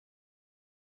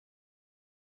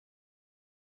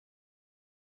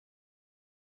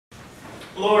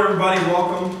Hello everybody,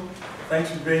 welcome.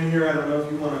 Thanks for being here. I don't know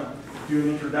if you want to do an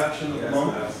introduction at the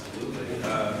moment. Absolutely.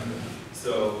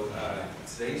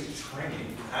 Today's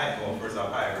training. Well, first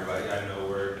off, hi everybody. I know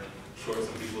we're short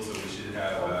some people, so we should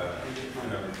have a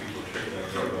number of people trickling in,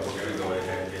 but we're going to go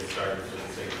ahead and get started for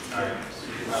the sake of time.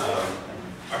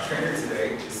 Our trainer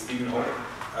today is Stephen Holt,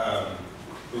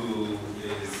 who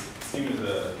is Stephen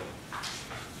is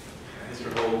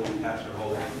Mr. Holt, Pastor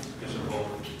Holt, Bishop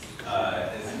Holt.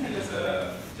 Is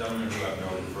a gentleman who I've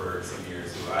known for some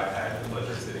years, who I've had the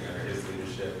pleasure of sitting under his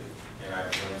leadership, and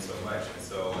I've learned so much. And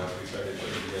so as we started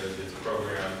putting together this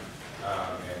program,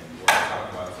 and we're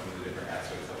talking about some of the different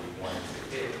aspects that we wanted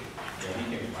to hit, he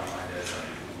came to my mind as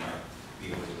somebody who might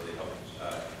be able to really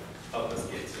help us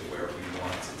get to where we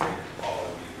want to take all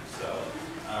of you. So,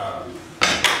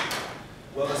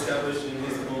 well established in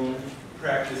his own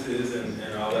practices, and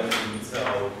I'll let him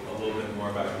tell a little bit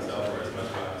more about himself, or as much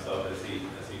about himself as he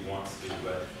wants to,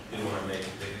 but I did want to make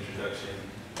the introduction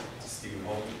to Stephen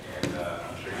Holt, and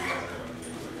I'm sure you guys are going to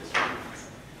enjoy this.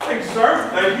 Thanks, sir.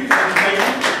 Thank you.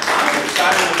 I'm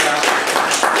excited about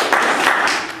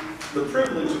the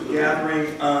privilege of gathering.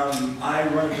 I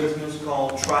run a business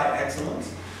called Try Excellence,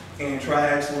 and Try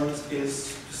Excellence is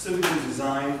specifically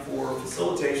designed for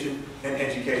facilitation and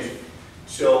education.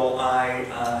 So I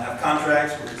have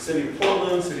contracts with the City of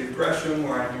Portland, City of Gresham,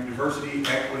 where I do diversity,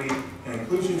 equity, and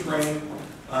inclusion training,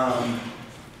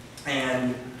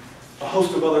 and a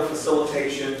host of other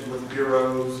facilitations with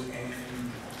bureaus and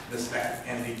this, that,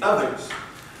 and the others.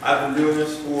 I've been doing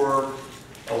this for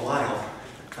a while.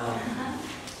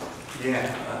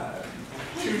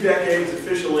 2 decades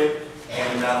officially,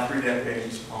 and about 3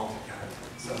 decades altogether.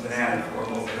 So I've been at it for a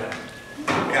little bit.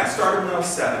 Yeah, I started when I was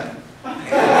 7.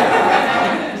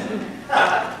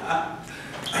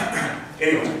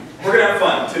 Anyway, we're going to have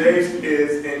fun. Today's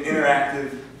is an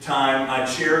interactive time. I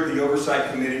chair the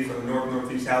oversight committee for the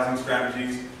Northeast Housing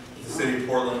Strategies of the City of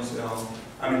Portland, so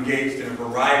I'm engaged in a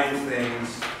variety of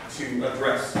things to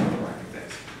address a variety of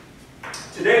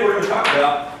things. Today we're going to talk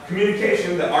about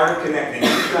communication, the art of connecting.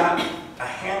 We've got a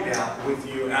handout with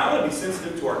you, and I want to be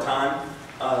sensitive to our time.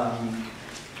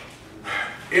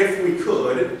 If we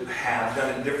could have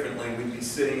done it differently, we'd be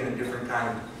sitting in a different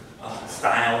kind of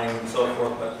styling and so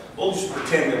forth, but we'll just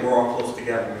pretend that we're all close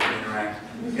together and we can interact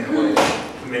in a way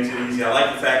that makes it easy. I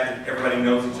like the fact that everybody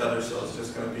knows each other, so it's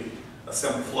just going to be a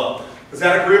simple flow. Is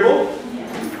that agreeable?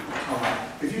 Yeah. All right.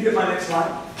 If you get my next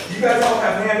slide, you guys all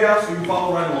have handouts, so you can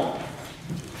follow right along.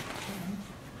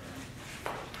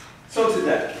 So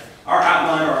today, our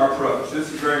outline or our approach. This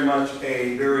is very much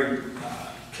a very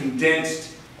condensed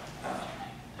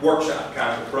workshop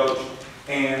kind of approach.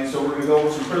 And so we're going to go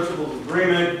over some principles of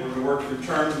agreement. We're going to work through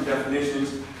terms and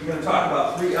definitions. We're going to talk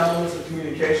about 3 elements of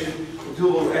communication. We'll do a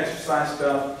little exercise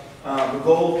stuff, the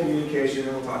goal of communication,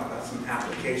 and we'll talk about some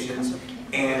applications.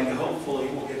 And hopefully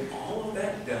we'll get all of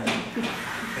that done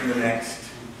in the next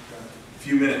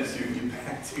few minutes so you can get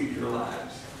back to your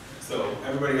lives. So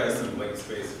everybody has some blank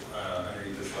space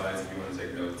underneath the slides if you want to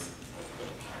take notes.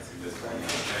 I see this one, and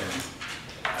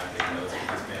I've taken notes with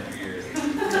this man for years.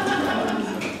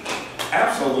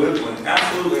 Absolutely,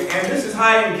 absolutely. And this is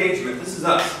high engagement. This is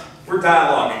us. We're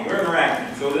dialoguing. We're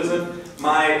interacting. So it isn't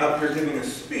my up here giving a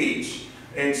speech.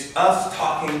 It's us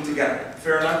talking together.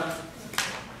 Fair enough?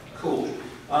 Cool.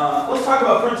 Let's talk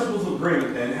about principles of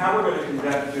agreement then, how we're going to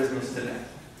conduct business today.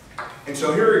 And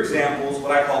so here are examples,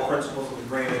 what I call principles of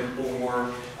agreement,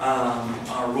 or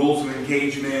rules of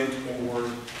engagement, or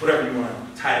whatever you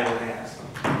want to title it as.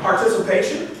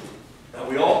 Participation.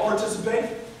 We all participate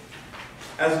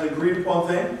as an agreed upon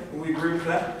thing. We agree with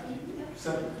that?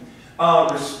 So,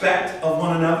 respect of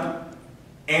one another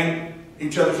and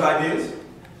each other's ideas.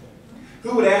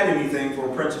 Who would add anything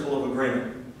for a principle of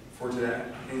agreement for today?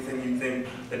 Anything you think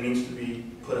that needs to be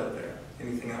put up there?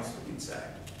 Anything else that you'd say?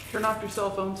 Turn off your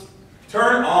cell phones.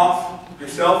 Turn off your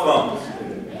cell phones.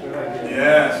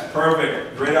 Yes,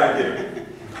 perfect. Great idea.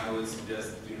 I would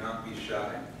suggest do not be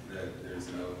shy, that there's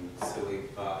no silly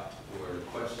thought or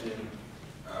question,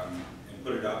 and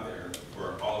put it out there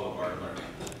for all of our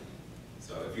learning.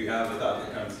 So if you have a thought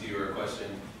that comes to you or a question,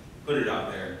 put it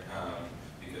out there,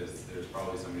 because there's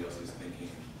probably somebody else who's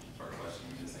thinking or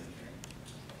questioning the same thing.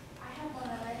 I have one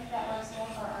other that works well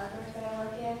for our group that I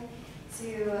work in, to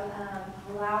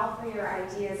allow for your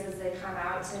ideas as they come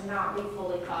out to not be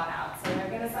fully thought out. So they're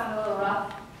going to sound a little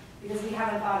rough because we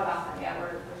haven't thought about them yet.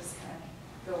 We're just kind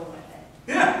of going with it.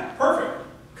 Yeah, perfect.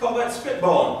 Call that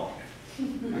spitballing.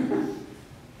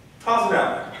 Toss it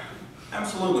out there.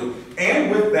 Absolutely.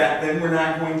 And with that, then we're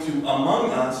not going to, among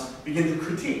us, begin to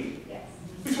critique. Yes.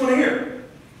 We just want to hear.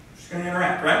 We're just going to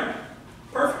interact, right?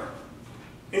 Perfect.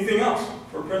 Anything else?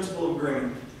 for principle of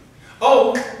agreement.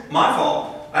 Oh, my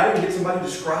fault. I didn't get somebody to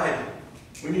scribe.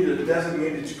 We need a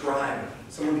designated scribe,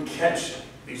 someone to catch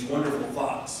these wonderful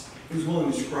thoughts. Who's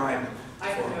willing to scribe for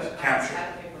us? Capture.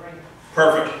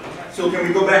 Perfect. So can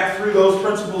we go back through those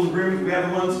principles of agreement? We have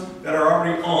the ones that are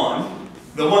already on,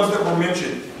 the ones that were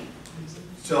mentioned.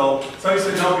 So somebody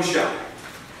said, don't be shy.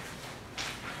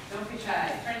 Don't be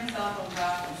shy. Turn the cell phones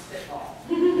off and spitball.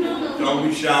 Don't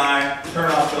be shy.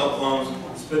 Turn off cell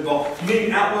phones. Spitball. You need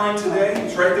an outline today.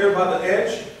 It's right there by the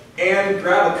edge. And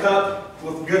grab a cup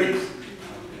with goodies.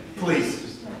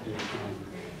 Please.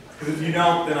 Because if you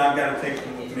don't, then I've got to take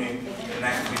them with me. And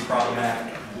that can be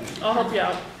problematic. I'll help you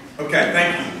out. Okay,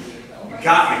 thank you. You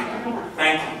got me.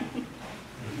 Thank you.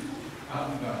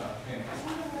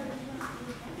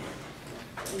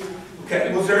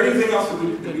 Okay, was there anything else that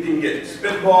we didn't get?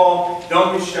 Spitball,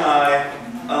 don't be shy,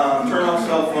 turn off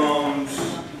cell phones.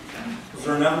 Was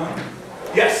there another one?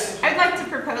 Yes? I'd like to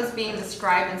propose being the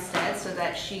scribe instead so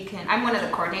that she can, I'm one of the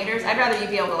coordinators. I'd rather you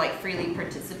be able to like freely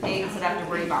participate instead of have to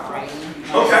worry about writing. Okay.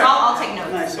 So I'll take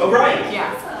notes. All right.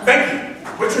 Yeah. Thank you.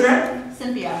 What's your name?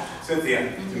 Cynthia.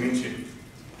 Cynthia, to meet you.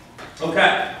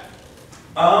 Okay.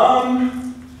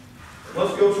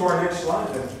 Let's go to our next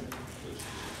slide then.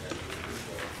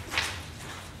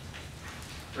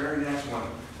 Very next one.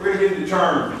 We're going to get into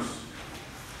terms.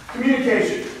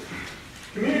 Communication.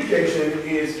 Communication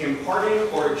is imparting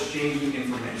or exchanging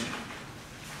information.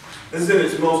 This is in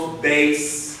its most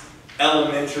base,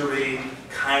 elementary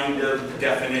kind of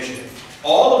definition.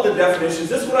 All of the definitions,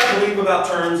 this is what I believe about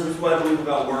terms, this is what I believe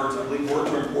about words. I believe words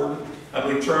are important. I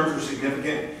believe terms are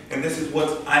significant. And this is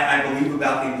what I believe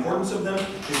about the importance of them,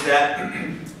 is that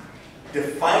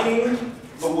defining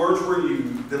the words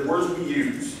we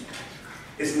use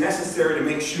is necessary to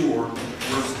make sure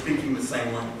we're speaking the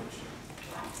same language.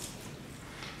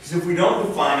 Because if we don't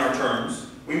define our terms,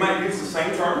 we might use the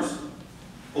same terms,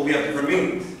 but we have different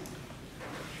meanings.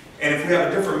 And if we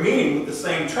have a different meaning with the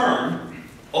same term,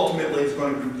 ultimately it's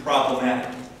going to be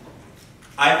problematic.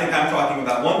 I think I'm talking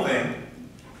about one thing,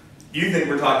 you think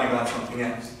we're talking about something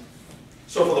else.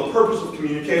 So for the purpose of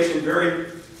communication,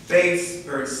 very base,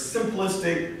 very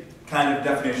simplistic kind of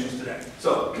definitions today.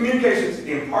 So communication is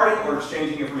imparting or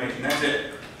exchanging information, that's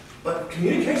it. But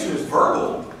communication is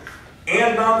verbal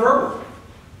and nonverbal.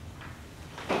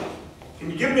 Can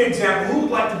you give me an example? Who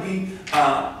would like to be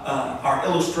our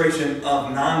illustration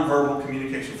of nonverbal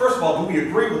communication? First of all, do we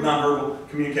agree with nonverbal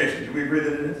communication? Do we agree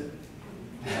that it is?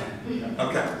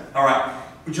 Okay, all right.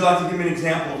 Would you like to give me an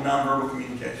example of nonverbal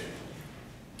communication?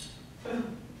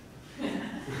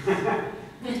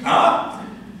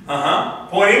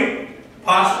 Pointing,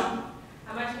 posture.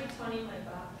 How much are you 20 my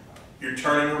back? You're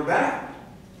turning her back.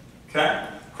 Okay,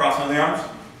 crossing the arms.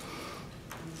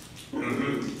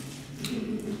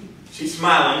 She's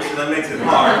smiling, so that makes it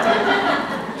hard.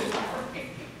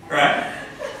 Right?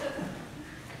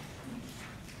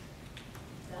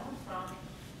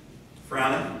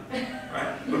 Frowning.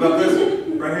 Right? What about this?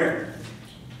 Right here.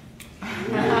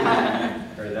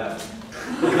 Heard that?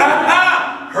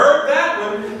 Heard that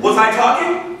one. Was I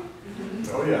talking?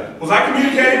 Oh yeah. Was I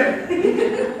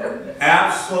communicating?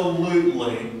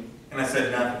 Absolutely. And I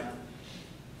said nothing.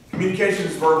 Communication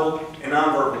is verbal and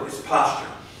nonverbal. It's posture.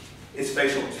 It's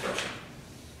facial expression.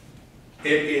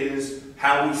 It is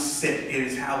how we sit. It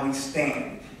is how we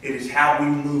stand. It is how we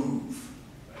move.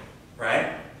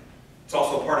 Right? It's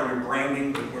also part of your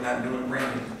branding, but we're not doing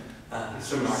branding.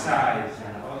 Size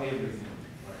and everything.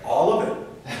 All of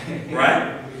it.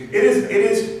 Right? It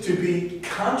is to be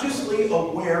consciously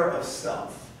aware of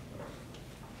self.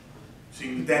 So you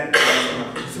can put that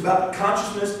in place. It's about the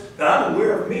consciousness that I'm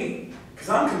aware of me, because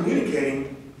I'm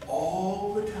communicating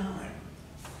all the time.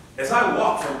 As I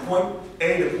walk from point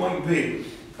A to point B,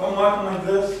 if I'm walking like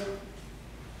this,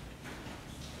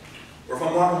 or if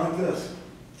I'm walking like this,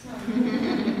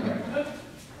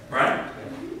 right?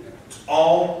 It's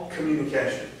all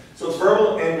communication. So it's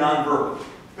verbal and nonverbal.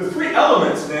 The three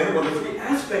elements then, or the three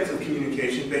aspects of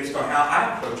communication based on how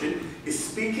I approach it, is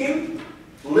speaking,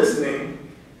 listening,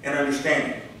 and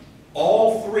understanding.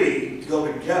 All three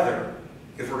go together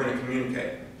if we're going to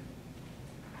communicate.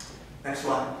 Next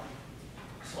slide.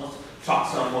 So let's talk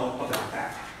somewhat about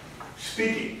that.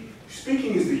 Speaking.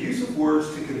 Speaking is the use of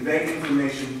words to convey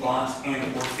information, thoughts,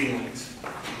 and or feelings.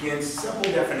 Again,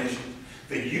 simple definition.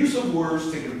 The use of words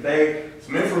to convey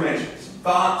some information, some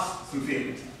thoughts, some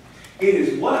feelings. It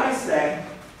is what I say,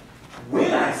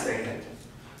 when I say it,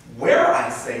 where I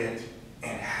say it,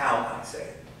 and how I say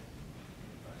it.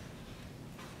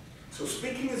 So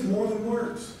speaking is more than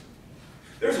words.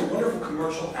 There's a wonderful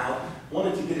commercial out. I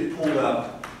wanted to get it pulled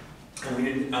up. and we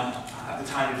didn't have the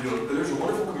time to do it. But there's a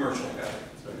wonderful commercial.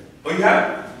 Oh, you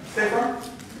have it? State Farm?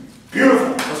 Beautiful.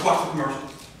 Let's watch the commercial.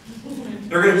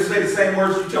 They're going to say the same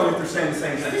words. You tell me if they're saying the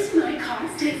same thing. Is this my car?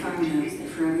 State Farm knows that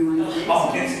for everyone who lives. Oh,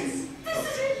 can't see.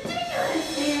 This is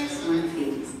ridiculous. There's one of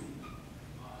these.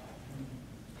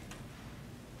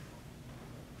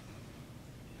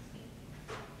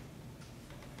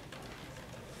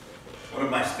 One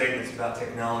of my statements about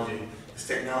technology is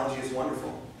technology is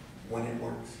wonderful when it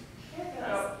works.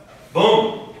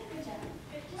 Boom! Good job.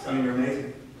 Sonny, you're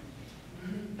amazing.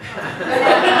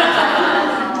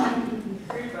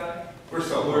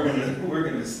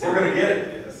 We're gonna get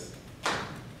it. Yes.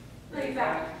 Right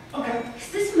back. Okay. Is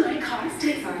this my car?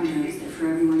 State Farm knows that for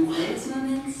everyone who lives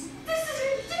moments. This is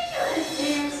ridiculous.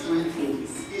 There's one of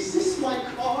these. Is this my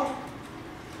car?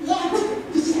 What?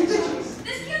 This is ridiculous.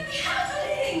 This can't be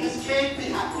happening. This can't be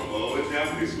happening. Oh, it's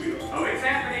happening, sweetheart. Oh, it's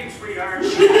happening, sweetheart.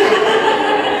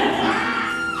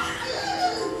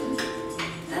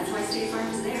 That's why State Farm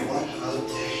is there. What a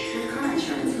day. With car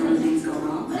insurance for when things go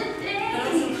wrong. What a day. But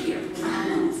also here for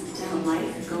homes to help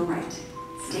life go right.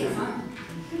 State Farm.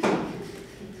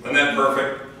 Isn't that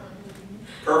perfect?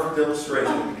 Perfect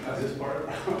illustration. This part.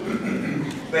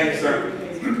 Thanks, sir.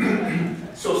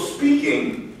 So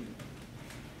speaking,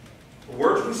 the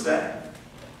words we say,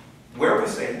 where we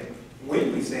say it,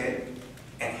 when we say it,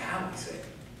 and how we say it.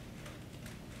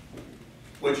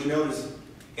 What'd you notice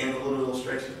in the little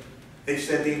illustration? They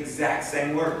said the exact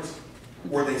same words.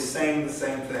 Were they saying the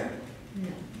same thing?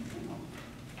 No.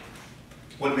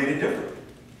 What made it different?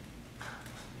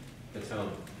 The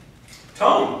tone.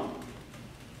 Tone.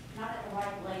 Not at the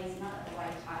right place, not at the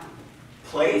right time.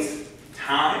 Place.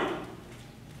 Time.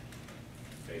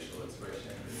 Facial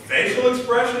expression. Facial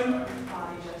expression.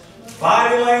 Body gesture.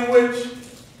 Body language.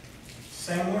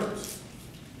 Same words.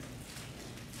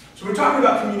 So we're talking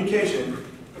about communication.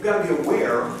 We've got to be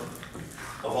aware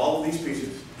of all of these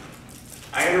pieces.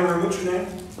 I enter a room. What's your name?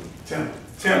 Tim.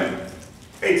 Tim.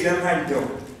 Hey Tim, how you doing?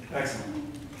 Excellent.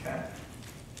 Okay.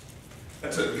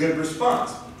 That's a good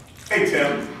response. Hey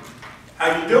Tim,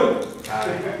 how you doing?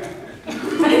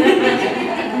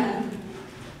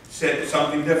 Said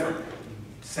something different.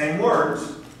 Same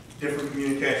words, different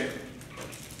communication.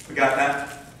 We got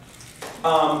that?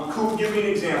 Cool, give me an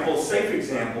example, a safe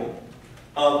example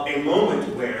of a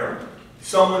moment where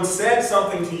someone said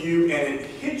something to you and it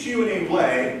hit you in a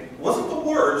way, it wasn't the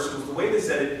words, it was the way they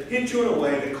said it, hit you in a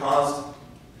way that caused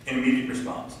an immediate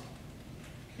response.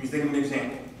 Can you think of an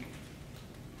example?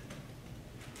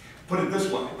 Put it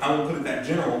this way, I won't put it that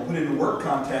general, put it in a work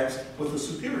context with a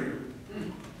superior.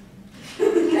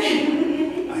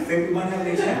 I think we might have an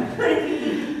example.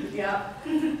 Yeah.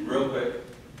 Real quick,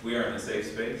 we are in a safe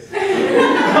space.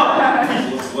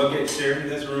 What gets shared in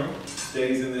this room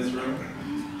stays in this room.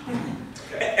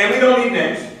 Okay. And we don't need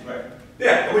names. Right.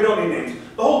 Yeah, we don't need names.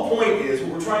 The whole point is,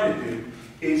 what we're trying to do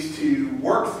is to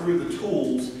work through the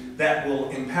tools that will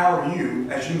empower you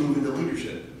as you move into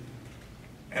leadership.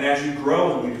 And as you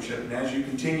grow in leadership, and as you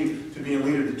continue to be a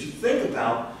leader, that you think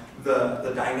about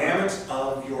the dynamics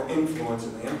of your influence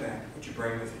and the impact that you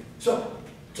bring with you. So,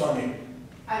 it's on you.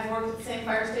 I've worked at the same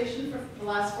fire station for the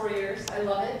last 4 years. I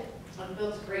love it. I've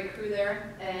built a great crew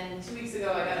there. And 2 weeks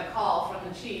ago, I got a call from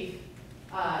the chief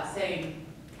saying,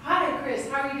 "Hi, Chris,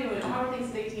 how are you doing? How are things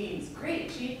at 18s? Great,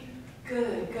 chief.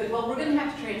 Good, good. Well, we're going to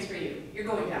have to transfer you. You're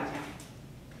going downtown."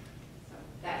 So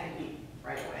that hit me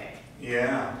right away.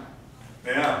 Yeah.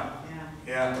 Yeah. Yeah.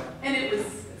 Yeah. And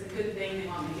it's a good thing. They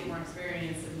want me to get more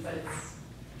experience, but it's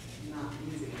not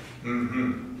easy.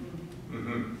 Mm-hmm.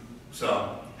 Mm-hmm.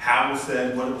 So, how it was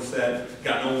said, what it was said,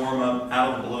 got no warm up,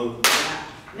 out of the blue. Yeah.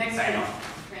 Next Hang week, on.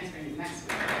 transferring you next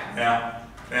week. Yeah.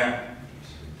 Yeah.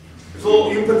 There's a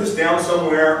little, you can put this down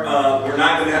somewhere. We're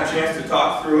not going to have a chance to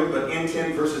talk through it, but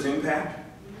intent versus impact.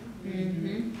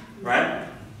 Mm-hmm. Right?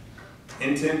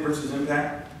 Intent versus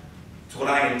impact. It's what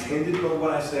I intended by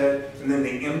what I said, and then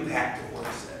the impact of what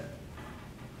I said.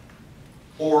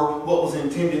 Or what was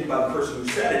intended by the person who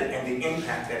said it, and the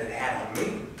impact that it had on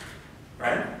me.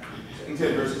 Right?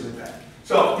 Intent versus impact.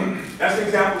 So, that's an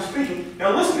example of speaking.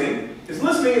 Now listening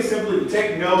is simply to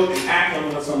take note and act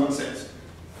on what someone says.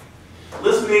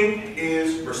 Listening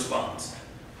is response.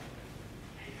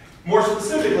 More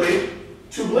specifically,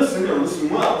 to listen or listen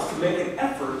well is to make an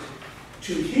effort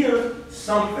to hear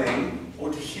something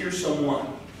or to hear someone.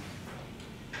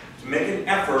 To make an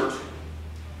effort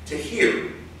to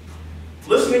hear.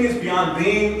 Listening is beyond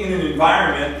being in an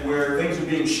environment where things are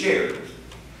being shared.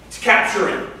 It's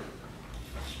capturing.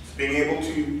 It's being able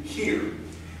to hear.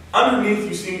 Underneath,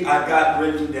 you see, I've got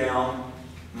written down,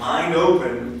 mind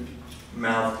open,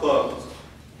 mouth closed.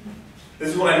 This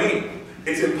is what I mean.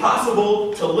 It's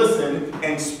impossible to listen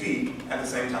and speak at the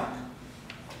same time.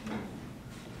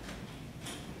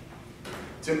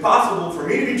 It's impossible for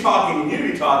me to be talking and you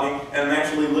to be talking and I'm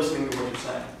actually listening to what you're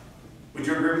saying. Would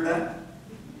you agree with that?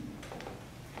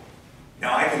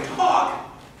 Now I can talk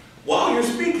while you're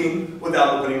speaking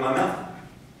without opening my mouth.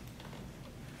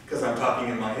 Because I'm talking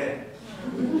in my head.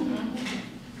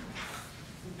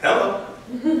 Hello?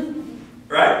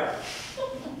 Right?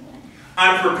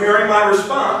 I'm preparing my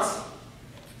response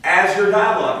as you're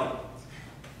dialoguing.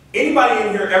 Anybody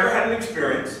in here ever had an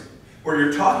experience where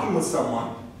you're talking with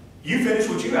someone, you finish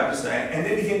what you have to say, and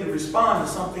they begin to respond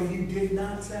to something you did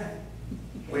not say?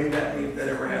 Wave at me if that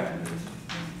ever happened.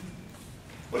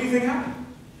 What do you think happened?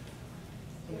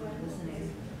 They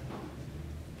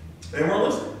weren't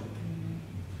listening.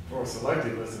 Or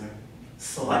selective listening.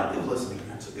 Selective listening,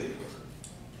 that's a good word.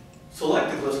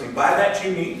 Selective listening, by that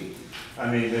you mean? I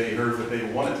mean, they heard what they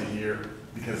wanted to hear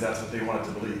because that's what they wanted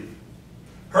to believe.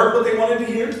 Heard what they wanted to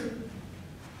hear?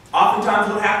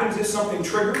 Oftentimes what happens is something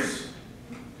triggers.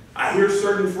 I hear a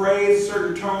certain phrase, a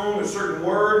certain tone, a certain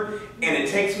word, and it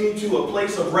takes me to a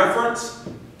place of reference,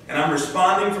 and I'm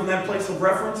responding from that place of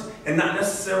reference, and not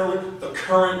necessarily the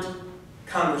current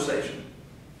conversation.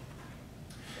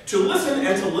 To listen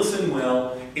and to listen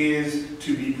well is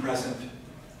to be present.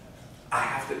 I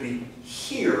have to be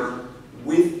here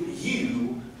with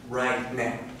you right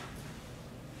now.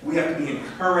 We have to be in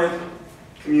current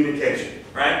communication,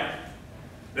 right?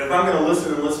 And if I'm going to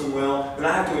listen and listen well, then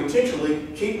I have to intentionally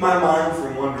keep my mind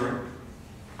from wandering.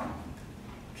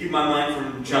 Keep my mind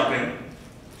from jumping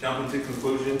to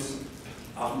conclusions.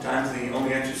 Oftentimes the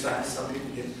only exercise some people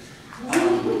get.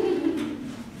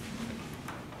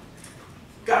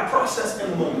 Got to process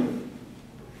in the moment.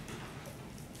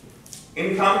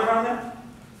 Any comment around that?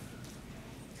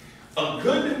 A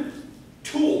good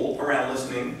tool around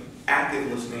listening, active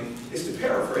listening, is to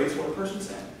paraphrase what a person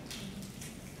said.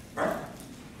 Right?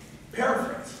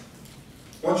 Paraphrase.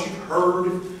 Once you've heard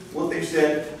what they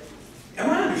said, am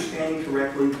I understanding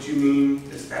correctly that you mean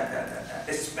this, that?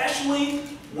 Especially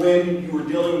when you are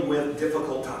dealing with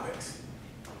difficult topics.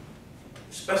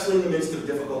 Especially in the midst of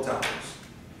difficult topics.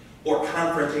 Or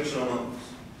confrontational moments.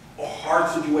 Or hard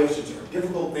situations or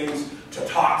difficult things to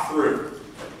talk through.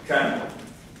 Okay?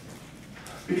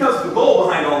 Because the goal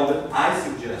behind all of it, I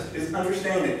suggest, is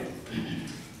understanding.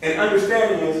 And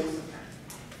understanding is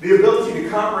the ability to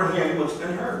comprehend what's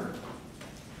been heard.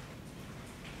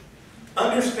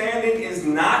 Understanding is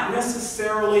not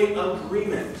necessarily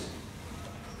agreement.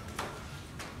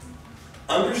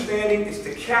 Understanding is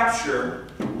to capture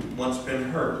what's been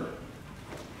heard.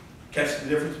 Catch the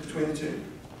difference between the two?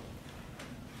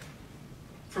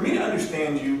 For me to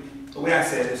understand you, the way I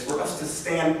say it is for us to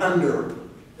stand under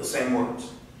the same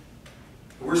words.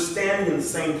 We're standing in the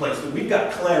same place, that we've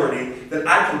got clarity, that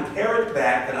I can parrot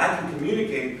back, that I can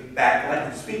communicate back, that I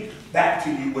can speak back to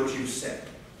you what you said.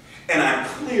 And I'm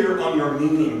clear on your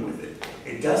meaning with it.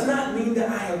 It does not mean that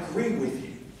I agree with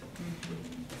you.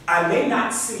 I may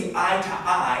not see eye to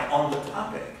eye on the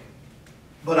topic,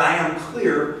 but I am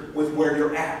clear with where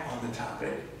you're at on the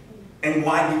topic and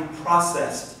why you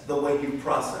processed the way you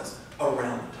processed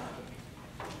around the topic.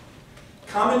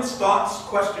 Comments, thoughts,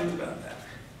 questions about that?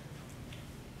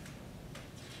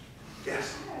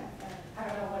 Yes? I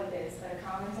don't know what it is, but a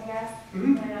comment, I guess.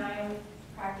 Mm-hmm. When I'm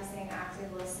practicing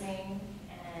active listening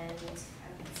and I'm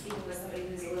speaking with somebody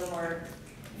who's a little more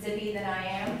zippy than I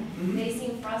am, Mm-hmm. they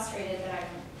seem frustrated that I'm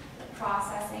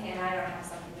processing and I don't have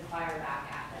something to fire back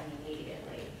at them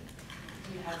immediately.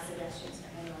 Do you have suggestions for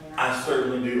handling that? I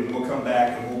certainly do. We'll come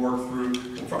back and we'll work through,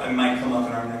 it might come up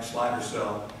in our next slide or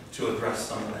so to address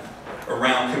some of that.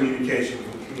 Around communication,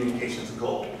 communication's a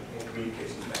goal. And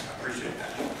communication's back. I appreciate that.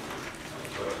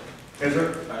 Is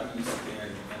there? How do you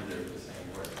stand under the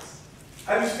same words?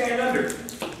 How do you stand under?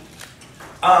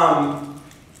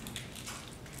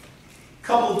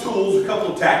 Couple of tools, a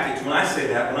couple of tactics. When I say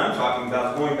that, what I'm talking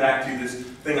about is going back to this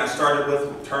thing I started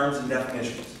with terms and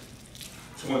definitions.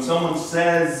 So when someone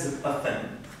says a thing,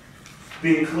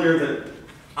 being clear that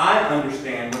I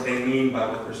understand what they mean by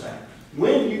what they're saying.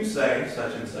 When you say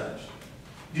such and such,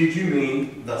 did you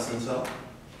mean thus and so?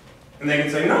 And they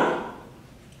can say no.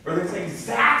 Or they can say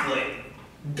exactly,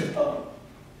 duh.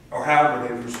 Or however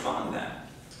they respond to that.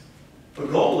 The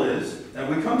goal is,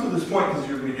 and we come to this point because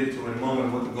you're going to get to in a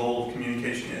moment what the goal of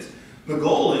communication is. The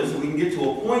goal is that we can get to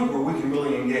a point where we can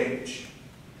really engage.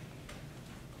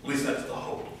 At least that's the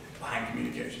hope behind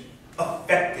communication.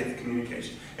 Effective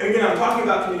communication. And again, I'm talking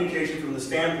about communication from the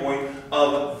standpoint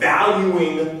of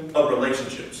valuing a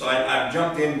relationship. So I've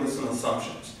jumped in with some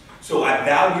assumptions. So I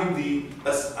value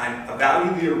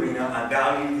the arena, I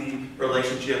value the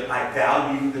relationship. I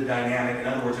value the dynamic. In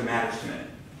other words, it matters to me.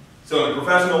 So in the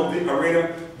professional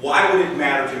arena, why would it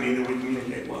matter to me that we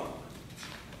communicate well?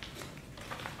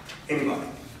 Anybody?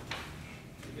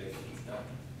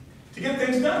 To get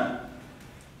things done.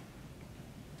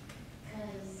 Because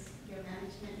your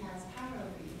management has power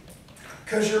over you.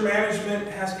 Because your management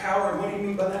has power. And what do you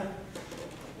mean by that?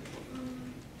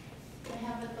 They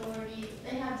have authority,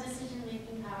 they have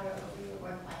decision-making power over your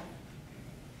work life.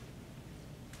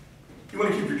 You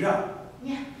want to keep your job.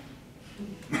 Yeah.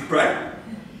 Right?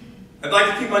 I'd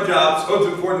like to keep my job, so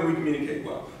it's important that we communicate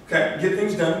well. Okay, get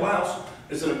things done. Why else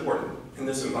is it important in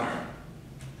this environment,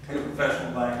 in a professional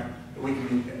environment, that we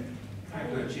communicate?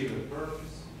 To achieve a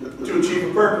purpose. To achieve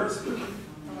a purpose. A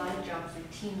lot of jobs are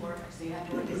teamwork, so you have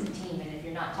to work as a team, and if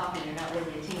you're not talking, you're not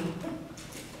really a team.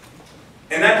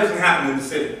 And that doesn't happen in the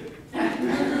city.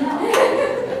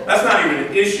 That's not even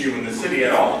an issue in the city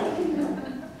at all.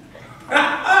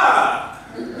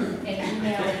 And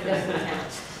emailing doesn't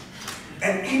count.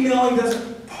 And emailing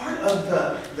doesn't, part of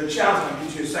the challenge, I'll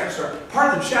get you a second, sorry.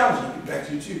 Part of the challenge, I'll get back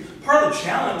to you too. Part of the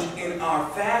challenge in our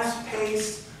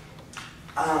fast-paced,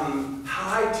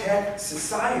 high-tech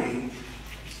society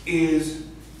is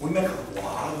we make a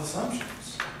lot of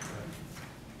assumptions.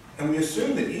 And we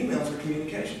assume that emails are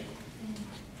communication.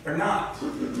 They're not.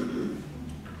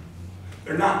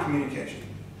 They're not communication.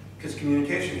 Because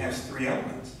communication has three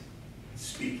elements. It's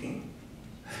speaking,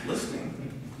 it's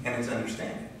listening, and it's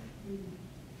understanding.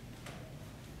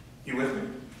 You with me?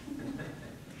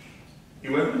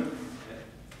 You with me?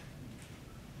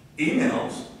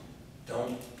 Emails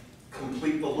don't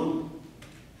complete the loop.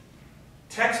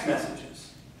 Text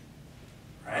messages,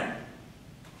 right?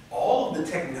 All of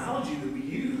the technology that we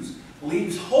use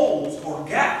leaves holes or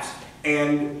gaps.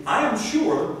 And I am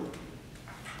sure,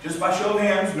 just by show of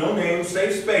hands, no names,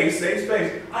 safe space,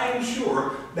 I am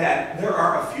sure that there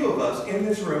are a few of us in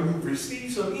this room who've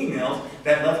received some emails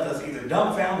that left us either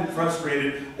dumbfounded,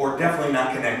 frustrated, or definitely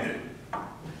not connected.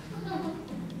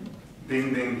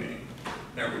 Bing, bing, bing.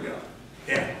 There we go.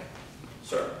 Yeah.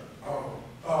 Sir.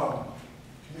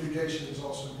 Communication is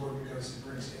also important because it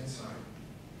brings insight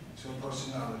to a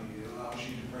personality. It allows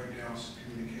you to break down some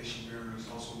communication barriers,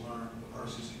 also learn the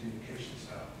person's communication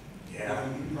style. Yeah. How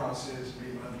you process,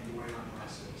 maybe how you way I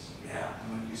process. Yeah.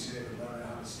 And like you said, learning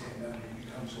how to stand up and you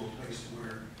come to a place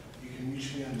where you can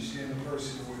mutually understand the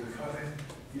person and where they're coming.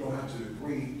 You don't have to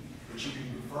agree, but you can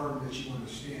confirm that you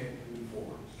understand and move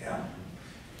forward. Yeah.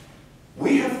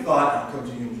 We have thought, I'll come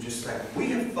to you in just a second,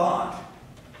 we have thought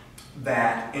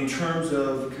that in terms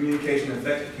of communication,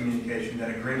 effective communication, that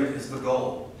agreement is the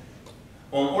goal.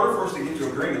 Well, in order for us to get to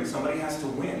agreement, somebody has to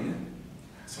win,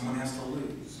 someone has to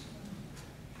lose.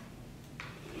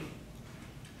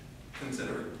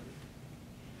 Consider it.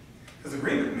 Because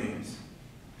agreement means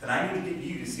that I need to get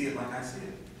you to see it like I see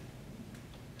it.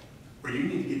 Or you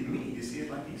need to get me to see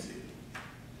it like you see it.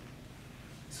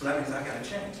 So that means I got to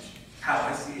change how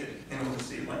I see it in order to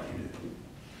see it like you do.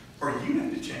 Or you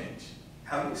have to change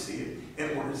how you see it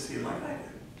in order to see it like I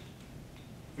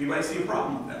do. Anybody see a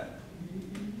problem with that?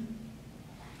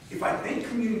 If I think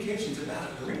communication's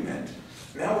about agreement,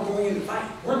 now we're going into fight.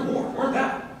 We're in war. We're in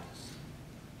battle.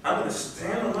 I'm going to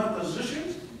stand on my position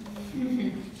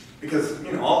because,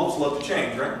 all of us love to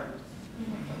change, right?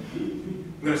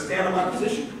 I'm going to stand on my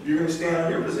position. You're going to stand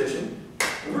on your position.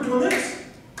 And we're doing this.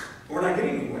 We're not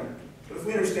getting anywhere. But if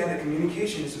we understand that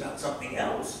communication is about something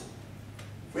else,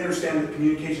 if we understand that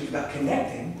communication is about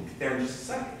connecting, we'll get there in just a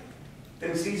second, then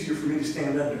it's easier for me to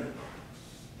stand under.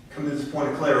 Come to this point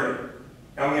of clarity.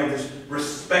 Now we have this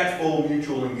respectful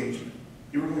mutual engagement.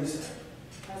 You were going to say?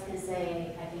 I was going to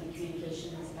say, I think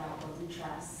communication is about building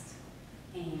trust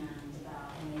and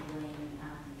about enabling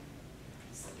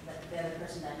the other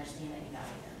person to understand that you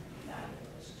value the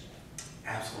relationship.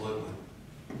 Absolutely.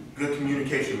 Good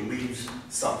communication leaves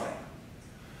something.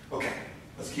 Okay,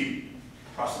 let's keep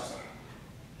processing.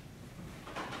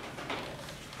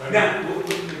 But Now,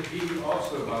 wouldn't it be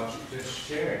also about just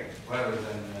sharing rather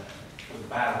than the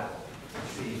battle?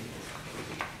 See,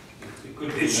 it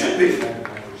could be. It should be.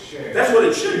 Share. That's what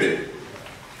it should be.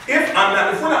 If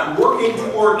we're not working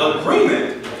toward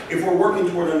agreement, if we're working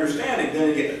toward understanding, then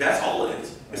again, that's all it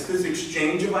is. It's this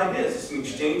exchange of ideas. It's an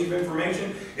exchange of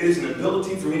information. It is an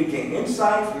ability for me to gain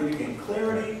insight, for me to gain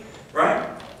clarity,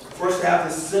 right? For us to have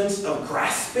this sense of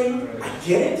grasping. I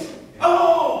get it.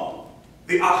 Oh,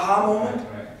 the aha moment.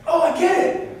 Oh, I get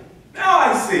it. Now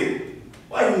I see.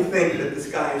 Why do you think that the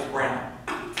sky is brown?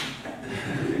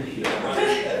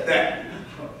 That.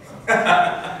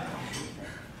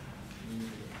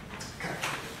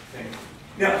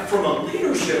 Now, from a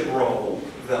leadership role,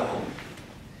 though,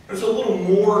 there's a little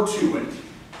more to it.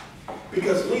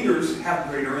 Because leaders have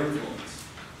greater influence.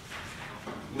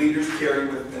 Leaders carry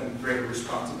with them greater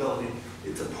responsibility.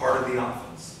 It's a part of the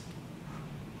office.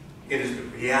 It is the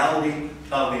reality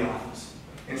of the office.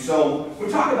 And so, when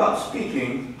we talk about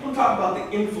speaking, we'll talk about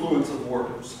the influence of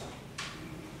words.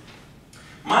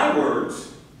 My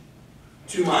words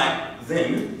to my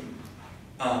then,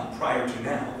 prior to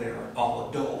now, they are all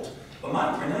adult, but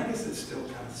and I guess it's still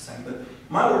kind of the same, but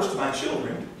my words to my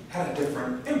children had a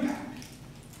different impact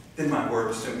than my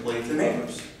words simply to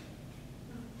neighbors.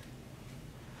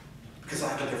 Because I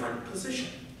have a different position.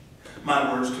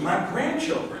 My words to my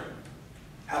grandchildren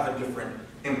have a different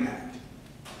impact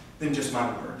than just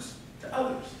my words to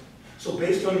others. So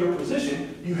based on your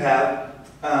position, you have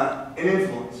an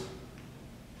influence.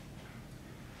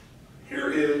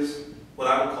 Here is what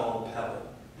I would call a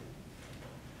pebble.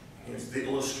 Here's the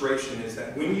illustration is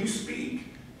that when you speak,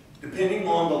 depending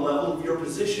on the level of your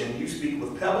position, you speak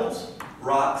with pebbles,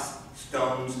 rocks,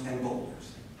 stones, and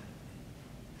boulders.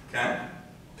 Okay?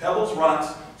 Pebbles,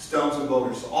 rocks, stones, and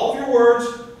boulders. So all of your words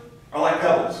are like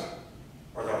pebbles,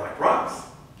 or they're like rocks,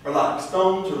 or they're like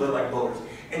stones, or they're like boulders.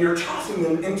 And you're tossing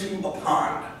them into a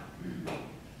pond.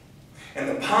 And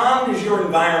the pond is your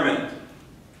environment.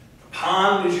 The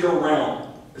pond is your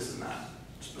realm. This is not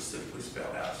specifically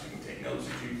spelled out, so you can take notes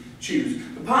if you choose.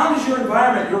 The pond is your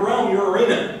environment, your realm, your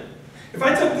arena. If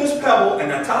I took this pebble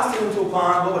and I tossed it into a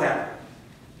pond, what would happen?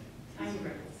 Tiny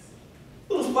ripples.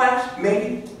 Little splash,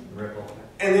 maybe. Ripple.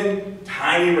 And then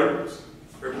tiny ripples.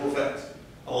 Ripple effects.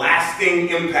 A lasting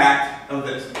impact of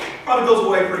this. Probably goes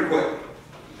away pretty quick.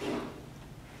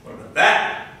 What about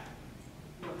that?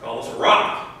 Call this a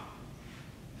rock.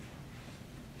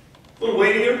 A little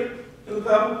weightier than the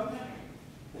pebble. A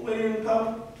little weightier than the pebble.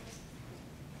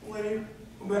 A little weightier.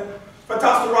 A little bit. If I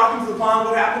toss the rock into the pond,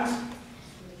 what happens?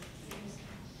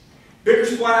 Bigger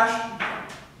splash.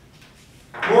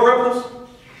 More ripples.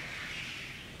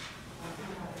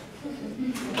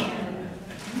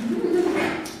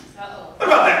 What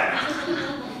about that?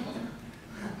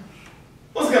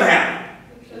 What's going to happen?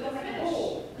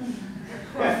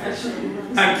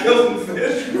 I killed some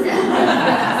fish.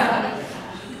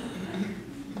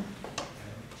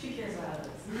 She cares about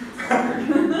this.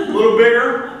 A little bigger,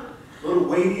 a little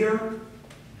weightier,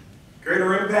 greater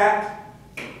impact,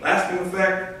 lasting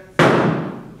effect.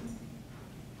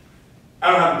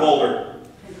 I don't have a boulder.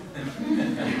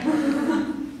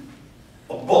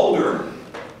 A boulder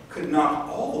could knock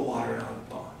all the water out of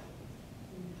the pond.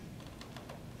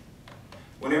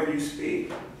 Whenever you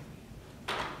speak,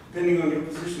 depending on your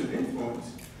position of influence,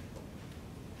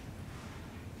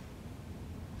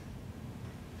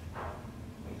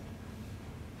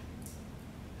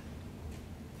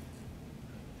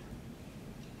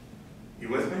 you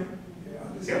with me? Yeah,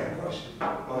 I just Yeah. have a question. I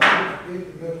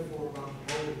gave the metaphor about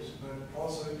the boulders, but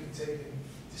also you can take it,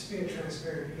 just being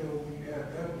transparent, you know, when you have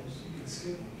pebbles, you can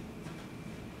skip them.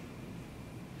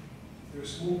 They're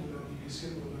smooth enough, you can skip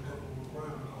them a couple of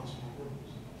ground and cause more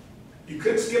ripples. You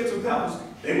could skip some pebbles.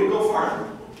 They would go farther.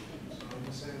 So I'm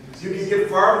just saying. You could get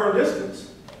farther in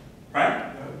distance,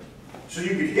 right? So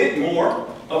you could hit more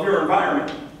of your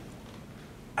environment.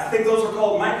 I think those are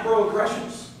called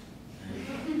microaggressions.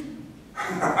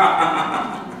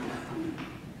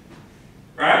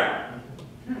 Right?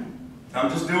 I'm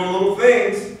just doing little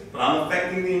things, but I'm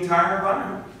affecting the entire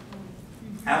environment.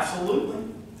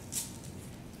 Absolutely.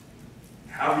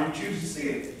 However you choose to see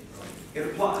it, it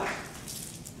applies.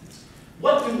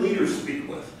 What do leaders speak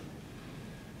with?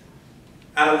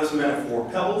 Out of this metaphor,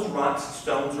 pebbles, rocks,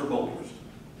 stones, or boulders?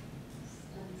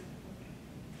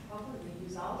 Probably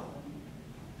use all of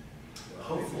them.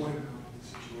 Hopefully. The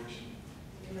situation.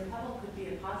 And the pebble could be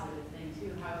a positive thing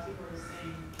too, how people are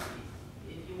saying,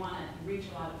 if you want to reach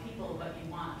a lot of people, but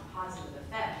you want a positive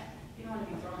effect, you don't want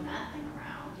to be throwing that thing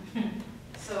around.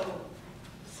 So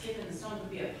skipping the stone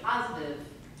would be a positive.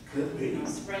 Could be.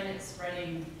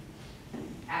 Spreading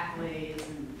accolades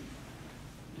and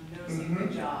noticing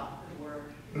good job, good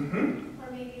work. Mm-hmm.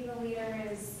 Or maybe the leader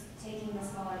is taking the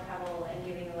smaller pebble and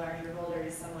giving the larger boulder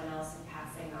to someone else and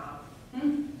passing off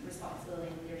responsibility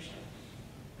and leadership.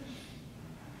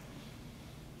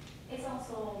 It's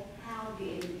also how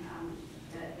the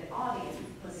audience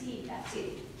perceive that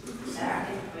too. That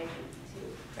information too.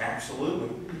 Absolutely.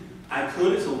 I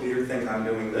could, as a leader, think I'm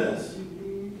doing this,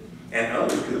 and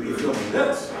others could be feeling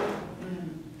this.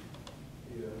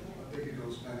 Yeah, I think it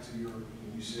goes back to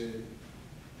when you said,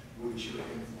 what is your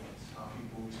influence? How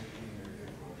people take in their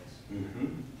influence. Mm-hmm.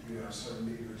 You have certain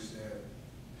leaders that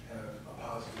have a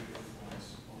positive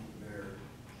influence on their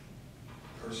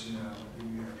personnel,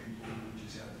 and you have people who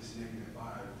just have this negative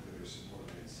vibe with their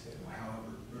subordinates. And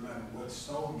however, no matter what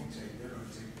stone you take, they're going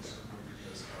to take this subordinate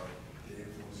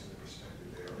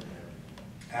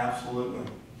Absolutely.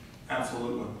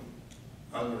 Absolutely.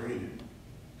 Agreed.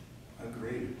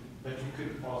 Agreed. But you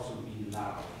could also be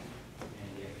loud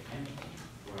and yet empty,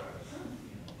 whereas,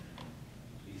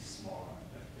 be small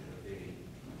but very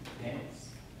dense.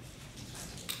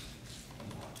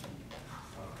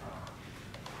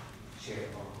 Share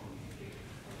or communicate.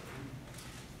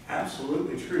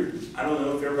 Absolutely true. I don't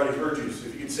know if everybody heard you, so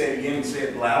if you could say it again and say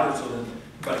it louder so that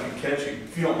everybody can catch you.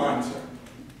 If you don't mind, sir.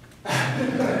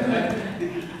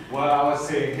 Well, I was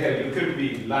saying, yeah, you could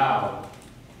be loud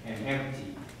and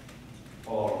empty,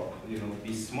 or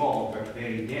be small but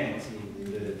very dense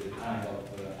in the kind of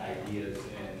ideas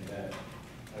and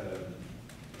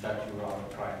that you are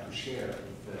trying to share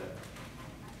with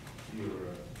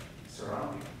your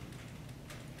surrounding.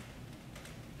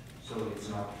 So it's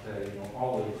not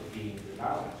always being the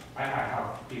loudest. I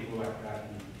have people like that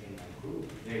in my group.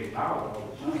 They're loud all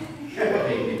the time.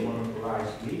 They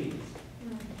monopolize meetings.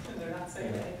 They're not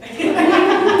saying anything.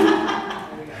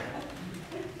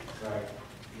 It's like,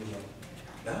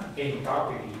 any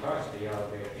topic you touch, they are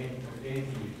there.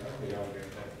 Anything you touch, they are there.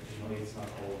 But, it's not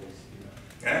always,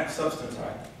 Yeah, substance.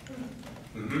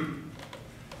 Mm-hmm.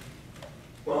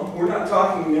 Well, we're not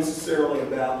talking necessarily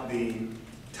about the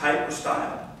type or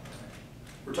style.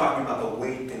 We're talking about the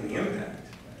weight and the impact.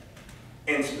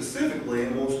 And specifically,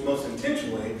 and most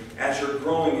intentionally, as you're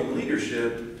growing in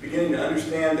leadership, beginning to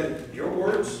understand that your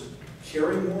words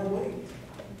carry more weight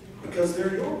because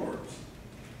they're your words.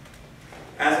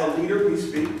 As a leader, we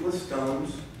speak with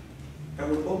stones and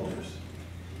with boulders,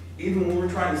 even when we're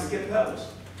trying to skip pebbles.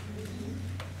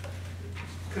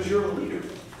 Because you're a leader.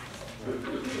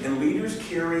 And leaders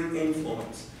carry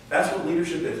influence. That's what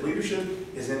leadership is.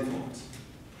 Leadership is influence.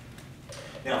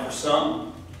 Now, for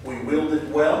some, we wield it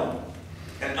well,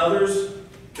 and others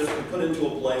just been put into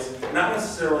a place, not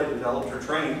necessarily developed or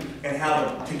trained, in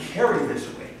how to carry this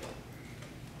weight.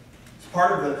 It's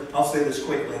part of the, I'll say this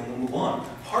quickly and we'll move on.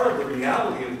 Part of the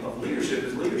reality of leadership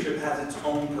is leadership has its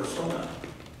own persona,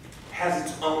 has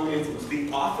its own influence.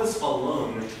 The office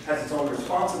alone has its own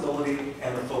responsibility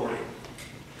and authority.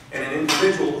 And an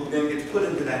individual who then gets put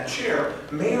into that chair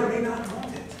may or may not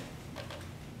want it.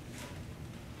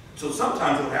 So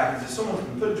sometimes what happens is someone's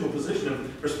been put into a position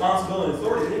of responsibility and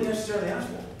authority they didn't necessarily ask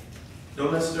for.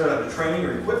 Don't necessarily have the training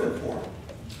or equipment for it.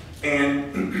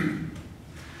 And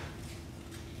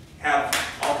have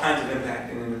all kinds of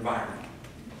impact in an environment.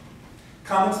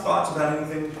 Comments, thoughts about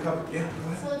anything we covered? Yeah, go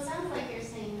ahead. So it sounds like you're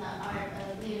saying the art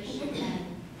of leadership and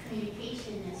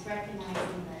communication is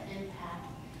recognizing the impact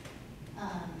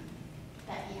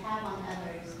that you have on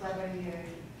others,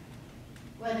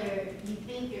 whether you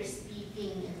think you're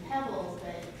speaking in pebbles,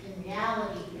 but in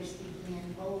reality you're speaking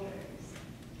in boulders.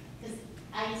 Because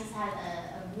I just had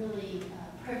a really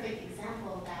perfect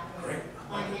example of that where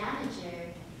my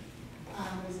manager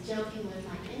was joking with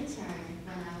my intern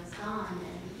when I was gone,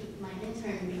 and my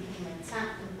intern became a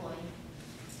temp employee.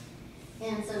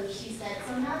 And so she said,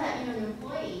 so now that you're an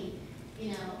employee,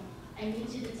 I need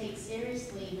you to take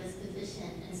seriously this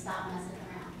position and stop messing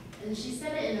around. And she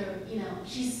said it in a,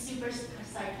 she's super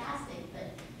sarcastic, but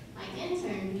my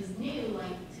intern, who's new,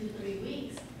 like 2-3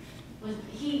 weeks,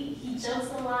 he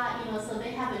jokes a lot, so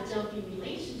they have a joking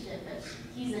relationship, but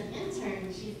he's an intern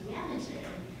and she's the manager.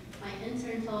 And my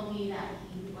intern told me that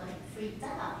he freaked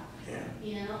out,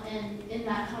 and in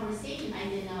that conversation, I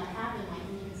didn't know what happened. My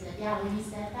intern said, yeah, when you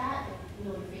said that, it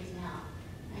really freaked me out.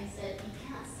 I said, you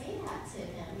can't say that to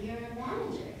him. You're a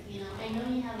manager. I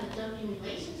know you have a joking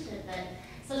relationship, but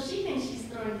so she thinks she's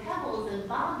throwing pebbles and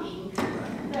bombing,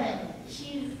 but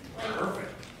she's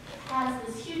has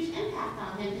this huge impact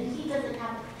on him, and he doesn't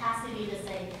have the capacity to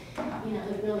say,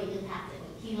 it really impacted me.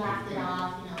 He laughed it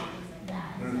off, things like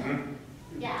that. So,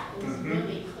 yeah, it was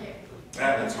really clear.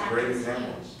 That's a great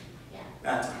example. Yeah.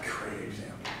 That's a great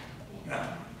example.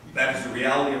 Now, that is the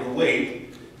reality of the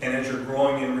weight. And as you're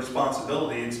growing in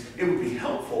responsibility, it would be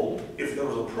helpful if there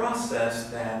was a process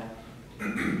that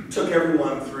took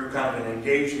everyone through kind of an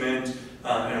engagement,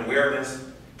 an awareness,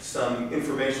 some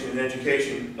information and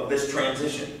education of this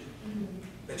transition.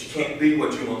 That you can't be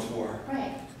what you once were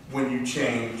when you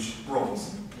change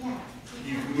roles. Yeah.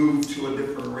 You move to a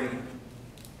different arena.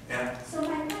 Yeah. So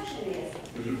my question is,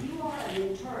 if you are an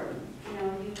intern,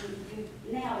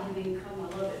 now you become a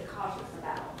little bit cautious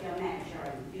about your manager,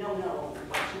 and you don't know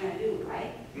what you're going to do,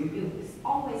 right? It's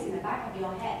always in the back of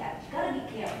your head that you got to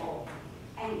be careful.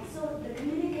 And so the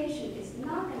communication is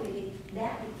not going to be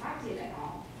that effective at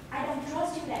all. I don't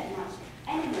trust you that much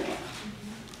anyway.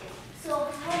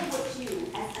 So how would you,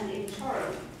 as an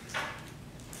intern,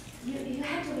 you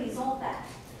have to resolve that?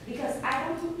 Because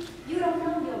you don't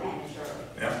know your manager.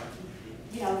 Yeah.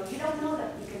 You don't know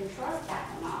that you can trust that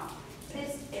much.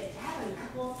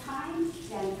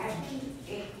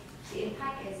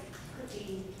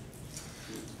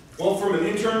 Well, from an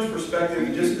intern's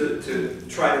perspective, just to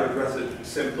try to address it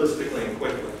simplistically and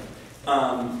quickly,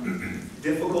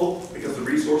 difficult because the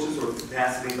resources or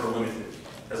capacity are limited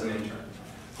as an intern.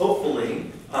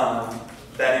 Hopefully,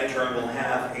 that intern will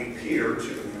have a peer to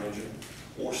the manager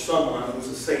or someone who's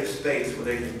a safe space where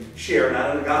they can share,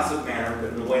 not in a gossip manner,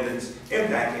 but in a way that's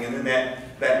impacting, and then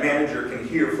that manager can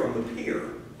hear from the peer,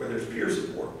 where there's peer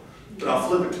support. But I'll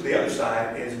flip it to the other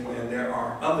side, is when there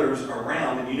are others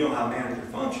around and you know how a manager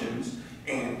functions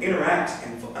and interacts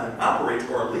and operates,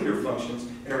 or a leader functions,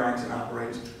 interacts and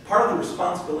operates. Part of the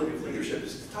responsibility of leadership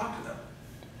is to talk to them.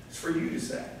 It's for you to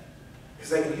say.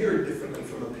 Because they can hear it differently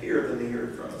from a peer than they hear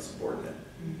it from a subordinate.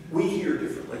 We hear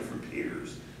differently from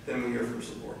peers than we hear from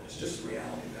subordinates. Just the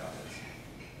reality about it.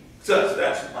 So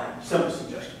that's my simple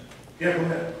suggestion. Yeah, go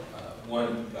ahead.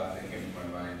 One thought that came to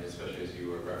my mind, especially as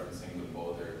you were referencing the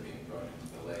boulder being thrown into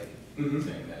the lake,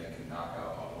 saying that it can knock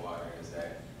out all the water, is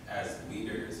that as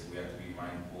leaders, we have to be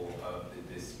mindful of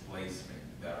the displacement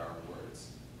that our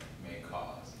words may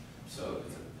cause. So if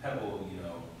it's a pebble,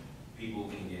 people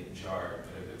can get jarred,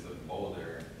 but if it's a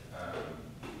boulder,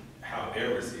 how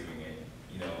they're receiving it,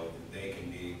 they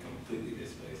can be completely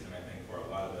displaced. And I think for a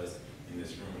lot of us in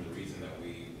this room, the reason that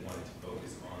we wanted to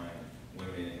focus on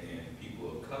women and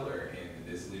people of color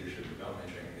in this leadership development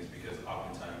training is because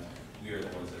oftentimes we are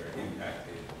the ones that are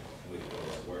impacted with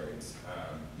those words.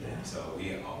 So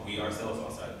we ourselves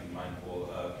also have to be mindful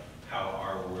of how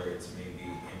our words may be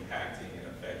impacting and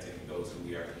affecting those who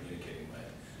we are communicating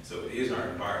with. So it is our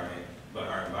environment, but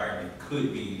our environment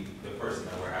could be the person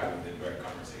that we're having the direct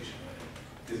conversation with.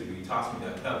 Because if you toss me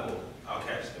that pebble, I'll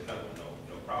catch the pebble,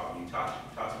 no problem. You toss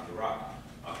me the rock,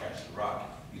 I'll catch the rock.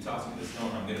 You toss me the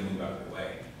stone, I'm gonna move out of the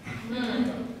way.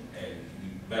 And you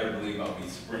better believe I'll be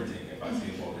sprinting if I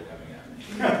see a boulder coming at me.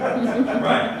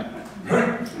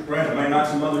 Right. Right. It might knock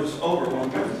some others over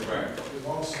one time. Right. But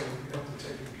also, we have to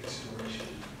take into consideration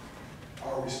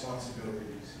our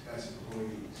responsibilities as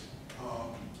employees.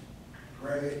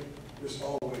 Granted, there's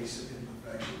always some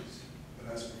imperfections,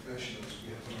 but as professionals, we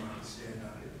have to learn how to stand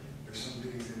out here. There's some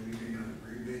things that we may not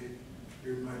agree with.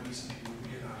 There might be some people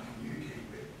we cannot communicate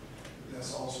with. But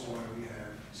that's also why we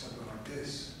have something like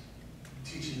this,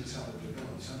 teaching us how to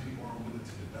develop. Some people aren't willing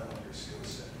to develop their skill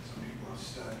set. Some people are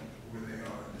stuck where they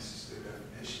are, and this is their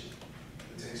definition.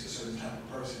 It takes a certain type of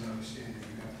person to understand that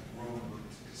you have to grow and look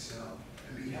to excel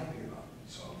and be happy about it.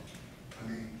 So, I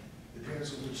mean, it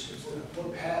depends on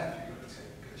what path you're going to take.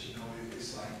 Because,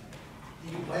 it's like,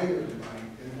 you can blame everybody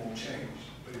and it won't change.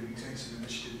 But if you take some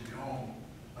initiative at home,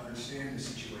 understand the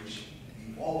situation,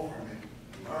 and evolve from it,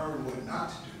 learn what not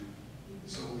to do,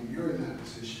 so when you're in that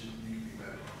position, you can be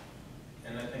better.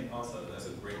 And I think also that's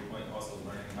a great point, also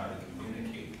learning how to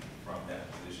communicate from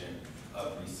that position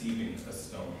of receiving a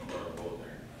stone or a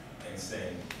boulder and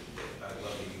saying, I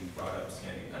love that you brought up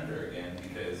standing under again,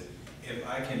 because if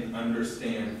I can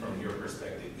understand from your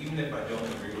perspective, even if I don't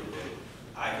agree with it,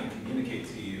 I can communicate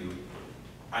to you,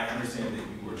 I understand that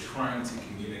you were trying to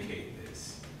communicate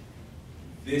this.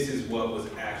 This is what was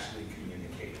actually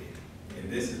communicated. And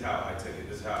this is how I took it,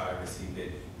 this is how I received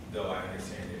it, though I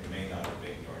understand it may not have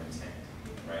been your intent,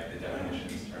 right? The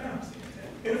definitions turn out the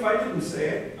intent. And if I didn't say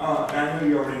it, and I know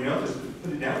you already know this, but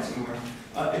put it down somewhere,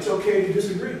 it's okay to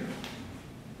disagree.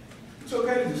 It's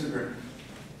okay to disagree.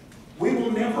 We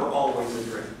will never always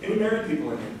agree. Any married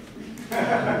people in here?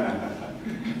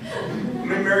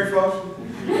 Any married folks?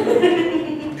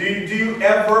 Do you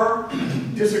ever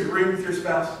disagree with your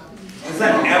spouse? Does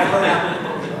that ever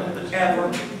happen? Ever?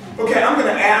 Okay, I'm going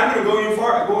to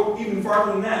go even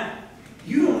farther than that.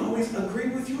 You don't always agree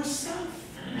with yourself.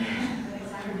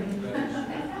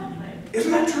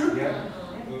 Isn't that true? Yeah.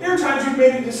 There are times you've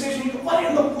made a decision, you go, what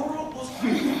in the world was I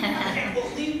can't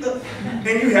believe that.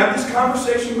 And you have this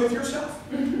conversation with yourself.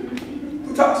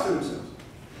 Who talks to themselves?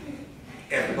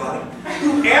 Everybody.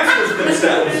 Who answers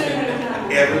themselves?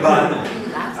 Everybody.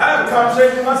 I have a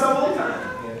conversation with myself all the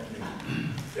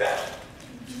time. Yeah.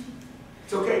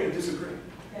 It's okay to disagree.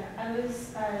 Yeah, I was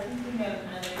thinking of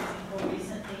another example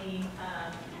recently.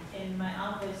 In my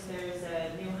office, there's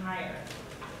a new hire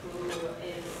who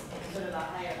is in sort of a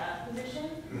higher up position.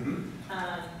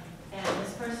 And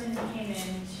this person came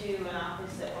into an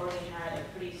office that already had a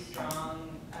pretty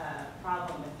strong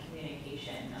problem with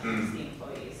communication amongst the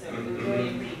employees. So it was really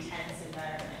a pretty tense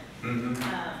environment.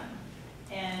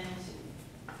 And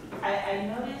I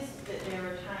noticed that there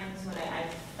were times when I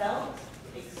felt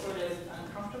like sort of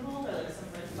uncomfortable or like some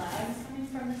red flags coming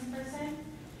from this person,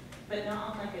 but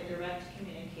not on like a direct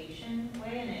communication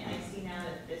way. And I see now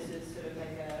that this is sort of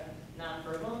like a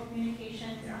nonverbal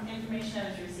communication information I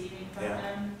was receiving from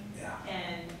them.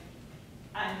 And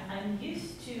I'm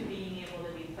used to being able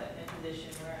to be put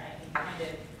position where I can kind of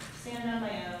stand on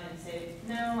my own and say,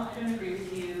 no, I don't agree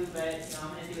with you, but I'm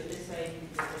going to do it this way, you can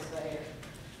do it this way.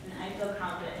 And I feel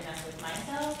confident enough with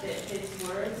myself that his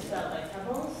words felt like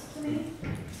pebbles to me,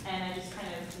 and I just kind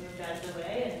of moved out of the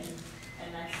way,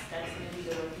 and that's going to be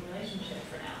the working relationship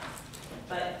for now.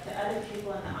 But the other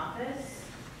people in the office,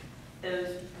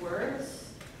 those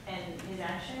words and his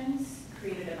actions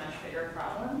created a much bigger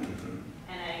problem.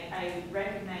 And I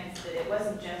recognized that it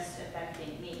wasn't just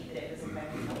affecting me, that it was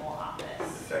affecting the whole office. It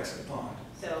affects the bond.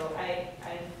 So I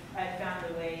found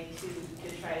a way to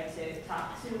try to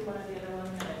talk to one of the other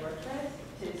women that I worked with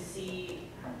to see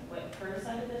what her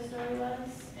side of the story was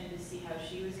and to see how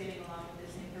she was getting along with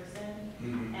the same person.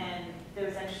 And there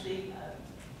was actually a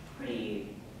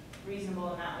pretty reasonable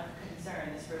amount of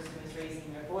concern. This person was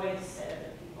raising their voice at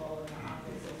other people in the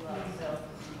office as well. So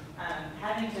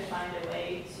having to find a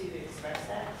way to express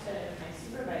that to my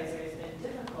supervisor has been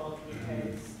difficult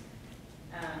because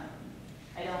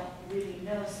I don't really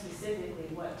know specifically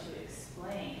what to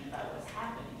explain about what's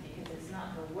happening because it's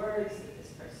not the words that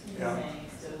this person is saying,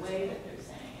 it's the way that they're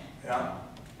saying it. Yeah.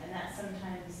 And that's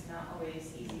sometimes not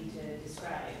always easy to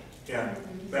describe. Yeah.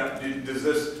 Now, do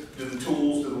the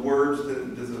tools, do the words,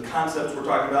 does the concepts we're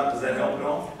talking about, does that help at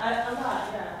all? A lot,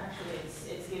 yeah. Actually,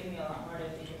 it's given me a lot more to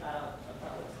think about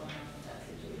what's going on with that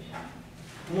situation.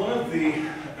 One of the,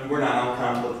 and we're not on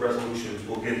conflict resolutions,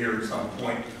 we'll get here at some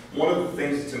point. One of the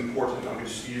things that's important, I'm going to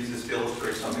just use this to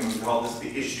illustrate something, we call this the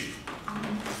issue.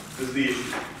 This is the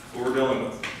issue, what we're dealing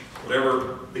with,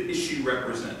 whatever the issue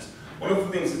represents. One of the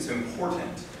things that's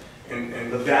important,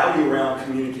 and the value around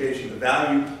communication, is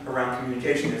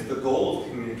the goal of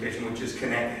communication, which is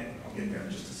connecting. I'll get there in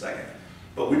just a second.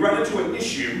 But we run into an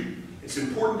issue, it's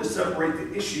important to separate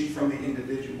the issue from the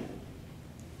individual.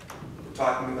 We're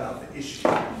talking about the issue.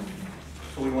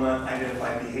 So we want to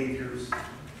identify behaviors,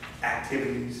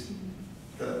 activities,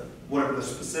 whatever the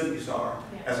specifics are,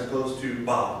 as opposed to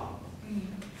Bob.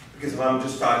 Because if I'm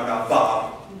just talking about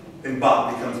Bob, then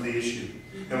Bob becomes the issue.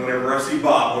 And whenever I see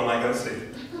Bob, what am I going to see?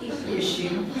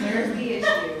 Issue. There's the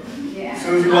issue. Yeah. As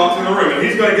soon as he walks in the room, and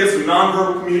he's going to get some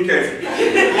nonverbal communication. Can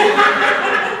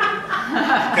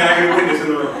I get a witness in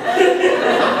the room?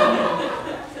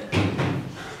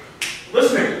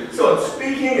 Listening. So it's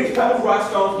speaking, it's pebbles, rock,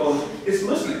 stones, bones. It's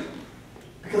listening.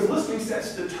 Because listening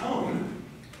sets the tone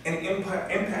and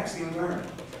impacts the environment.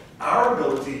 Our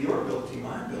ability, your ability,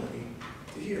 my ability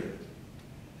to hear. To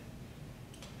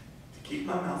keep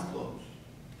my mouth closed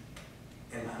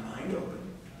and my mind open.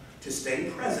 To stay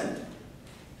present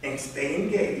and stay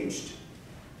engaged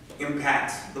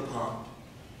impacts the pond.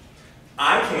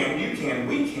 I can, you can,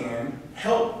 we can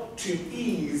help to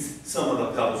ease some of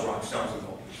the pebbles, rocks, stones, and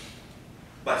boulders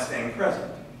by staying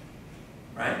present,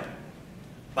 right?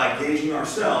 By gauging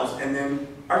ourselves and then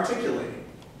articulating.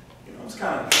 You know, it's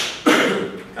kind of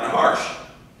harsh.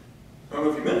 I don't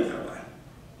know if you meant it that way.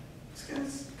 It's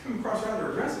come across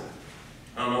rather aggressive.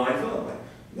 I don't know why you feel that way.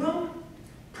 Well,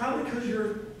 probably because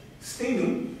you're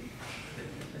steaming.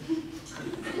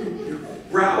 Your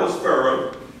brow is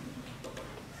furrowed.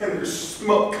 And there's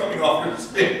smoke coming off your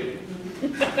skin.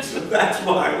 So that's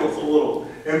why it was a little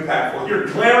impactful. You're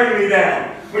glaring me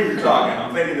down when you're talking.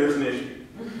 I'm thinking there's an issue.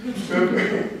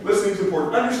 Listening is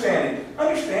important.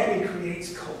 Understanding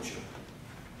creates culture.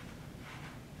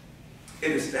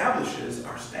 It establishes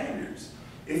our standards.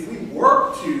 If we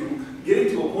work to getting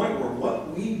to a point where what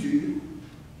we do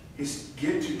is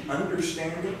get to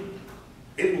understanding,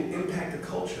 it will impact the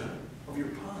culture of your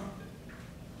pond.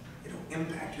 It will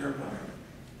impact your environment.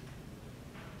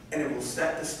 And it will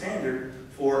set the standard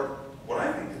for what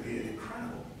I think to be an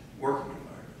incredible working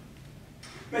environment.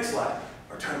 Next slide.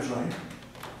 Our time's running.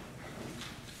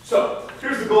 So,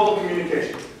 here's the goal of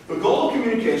communication. The goal of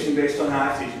communication, based on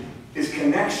how I teach it, is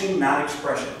connection, not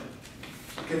expression.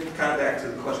 Get kind of back to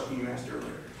the question you asked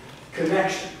earlier.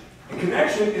 Connection. And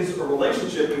connection is a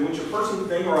relationship in which a person,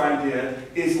 thing, or idea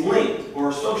is linked or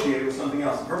associated with something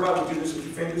else. Everybody do this with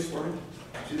your fingers for me?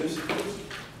 Do this?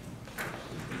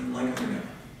 And link them together.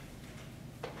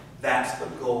 That's the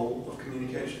goal of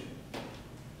communication.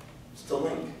 It's to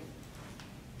link.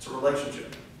 It's a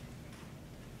relationship.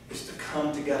 It's to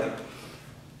come together.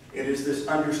 It is this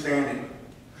understanding.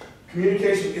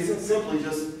 Communication isn't simply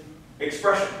just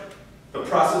expression. The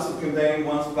process of conveying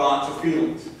one's thoughts or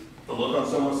feelings. The look on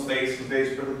someone's face,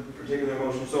 conveys particular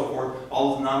emotion, so forth.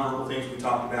 All of the nonverbal things we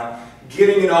talked about.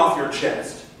 Getting it off your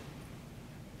chest.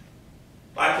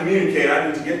 I communicate, I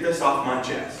need to get this off my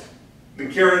chest. Been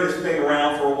carrying this thing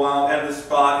around for a while, had this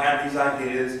thought, had these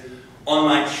ideas on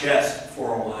my chest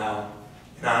for a while.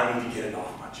 Now I need to get it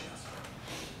off my chest.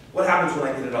 What happens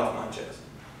when I get it off my chest?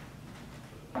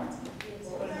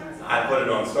 I put it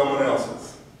on someone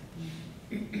else's.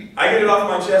 I get it off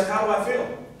my chest, how do I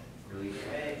feel?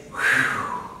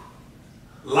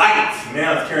 Light!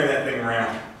 Now it's carrying that thing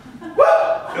around.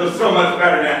 Woo! Feels so much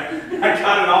better now. I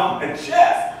got it off my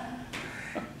chest.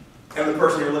 And the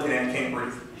person you're looking at can't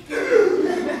breathe.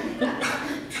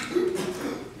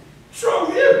 What's wrong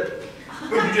with you?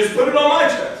 Well, you just put it on my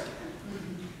chest.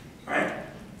 Right?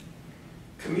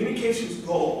 Communication's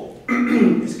goal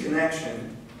is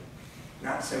connection,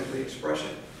 not simply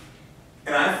expression.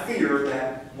 And I fear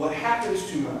that what happens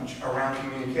too much around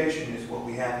communication is what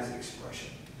we have as expression.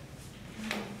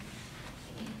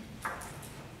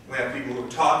 We have people who are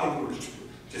talking, who are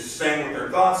just saying what their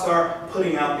thoughts are,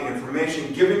 putting out the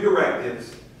information, giving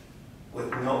directives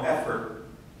with no effort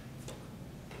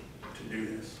to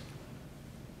do this.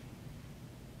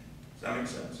 Does that make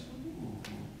sense?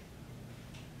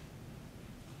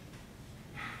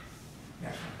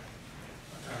 Yeah.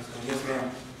 Yes,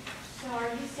 ma'am. So are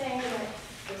you saying that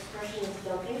expression is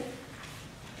dumping?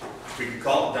 We could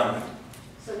call it dumping.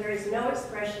 So there is no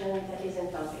expression that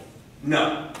isn't dumping?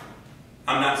 No,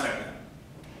 I'm not saying that.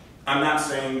 I'm not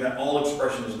saying that all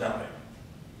expression is dumping.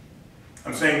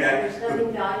 I'm saying that... There's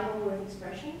nothing valuable with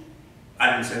expression?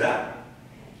 I didn't say that.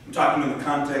 I'm talking in the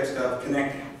context of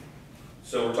connecting.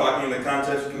 So we're talking in the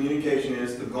context of communication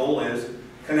is, the goal is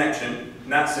connection,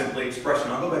 not simply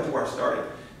expression. I'll go back to where I started.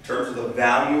 In terms of the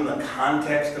value and the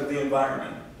context of the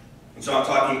environment. And so I'm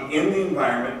talking in the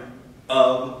environment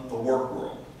of the work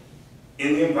world.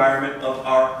 In the environment of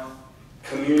our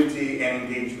community and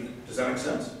engagement. Does that make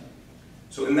sense?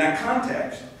 So in that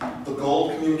context, the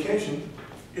goal of communication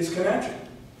is connection.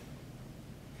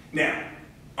 Now,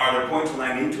 are there points when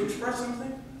I need to express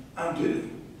something? I do.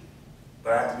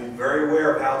 But I have to be very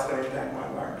aware of how it's going to impact my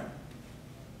environment.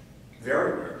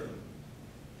 Very aware of it.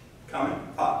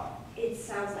 Comment? Pop. It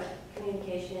sounds like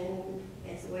communication,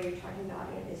 as the way you're talking about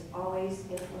it, is always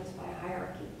influenced by a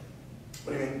hierarchy.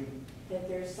 What do you mean? That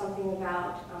there's something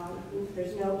about,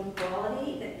 there's no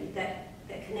equality, that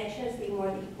connection is being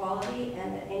more the equality,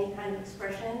 and that any kind of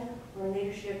expression or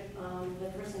leadership, the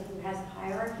person who has a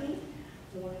hierarchy,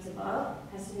 the one that's above,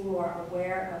 has to be more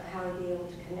aware of how to be able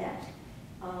to connect,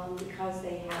 because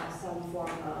they have some form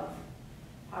of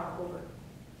power over.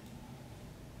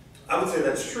 I would say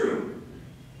that's true.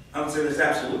 I would say that's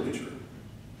absolutely true.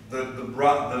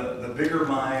 The bigger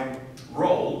my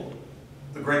role,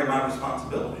 the greater my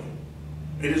responsibility.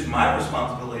 It is my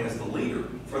responsibility as the leader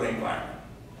for the environment.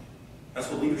 That's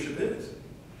what leadership is.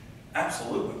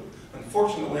 Absolutely.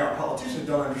 Unfortunately, our politicians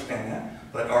don't understand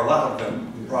that, but or a lot of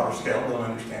them, on a broader scale, don't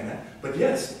understand that. But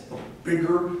yes, the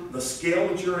bigger the scale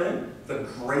that you're in, the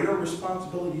greater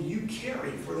responsibility you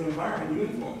carry for the environment you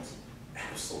influence.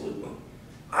 Absolutely.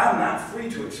 I'm not free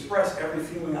to express every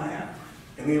feeling I have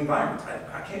in the environment.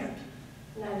 I can't.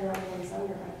 Neither are the ones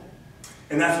under either.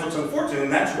 And that's what's unfortunate,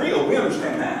 and that's real. We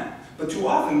understand that. But too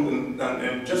often,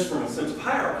 and just from a sense of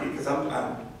hierarchy, because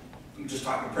I'm just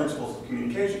talking principles of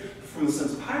communication, from the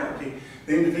sense of hierarchy,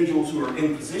 the individuals who are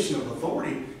in position of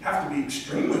authority have to be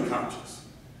extremely conscious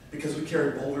because we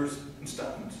carry boulders and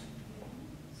stones.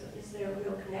 So is there a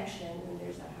real connection when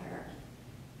there's that hierarchy?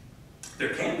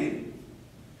 There can be.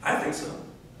 I think so.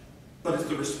 But it's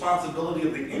the responsibility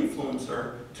of the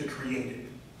influencer to create it.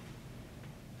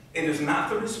 It is not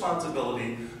the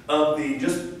responsibility of the,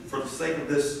 just for the sake of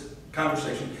this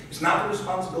conversation, it's not the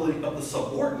responsibility of the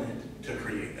subordinate to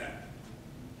create that.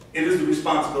 It is the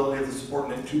responsibility of the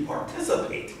subordinate to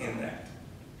participate in that.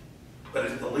 But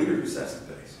it's the leader who sets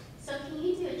the pace. So can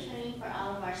you do a training for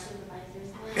all of our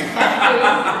supervisors?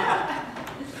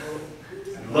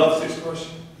 I'd love to.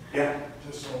 Question? Yeah.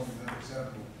 Just on that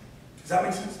example. Does that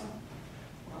make sense?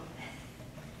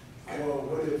 Well,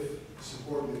 what if the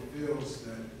subordinate feels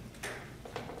that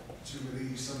to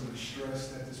relieve some of the stress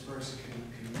that this person can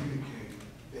communicate,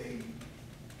 they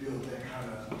build that kind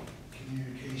of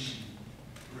communication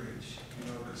bridge, you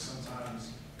know, because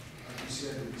sometimes, like you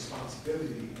said, the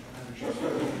responsibility, and you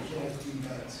can't do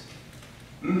that.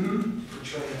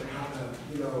 Portray that kind of,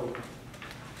 you know,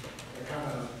 that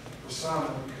kind of persona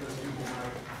because people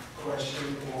might question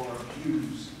or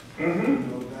abuse, you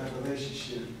know, that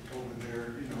relationship over their,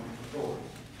 you know, authority.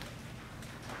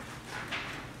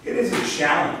 It is a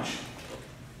challenge.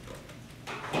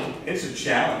 It's a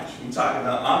challenge. We talk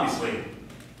about, obviously,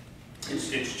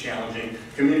 it's challenging.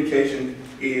 Communication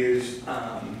is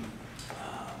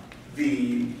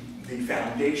the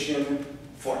foundation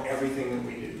for everything that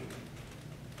we do.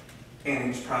 And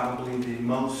it's probably the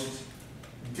most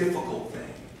difficult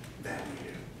thing that we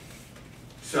do.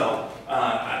 So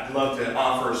I'd love to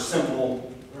offer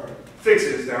simple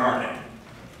fixes. There aren't any,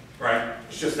 right?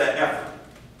 It's just that effort.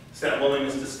 It's that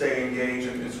willingness to stay engaged,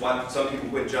 and it's why some people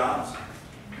quit jobs,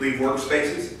 leave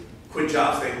workspaces, quit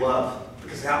jobs they love,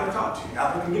 because how they talk to you,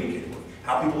 how they communicate with you,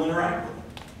 how people interact with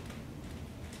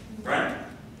you. Right?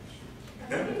 I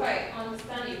think if I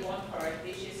understand you one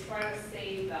correctly, she's trying to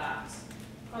say that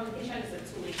communication is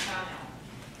a two-way channel.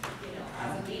 You know,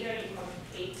 as a leader, you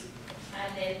communicate,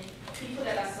 and then people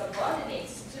that are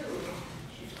subordinates too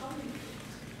should communicate.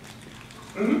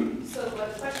 Mm-hmm. So,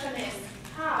 but the question is,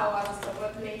 how, as a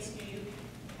subordinate, do you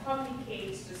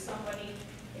communicate to somebody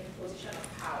in a position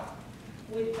of power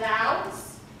without,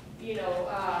 you know,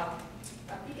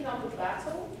 picking up the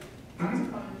battle,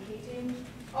 communicating,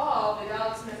 or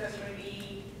without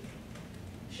necessarily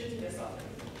shooting yourself in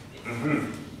the foot?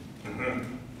 Mm-hmm.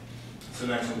 Mm-hmm. So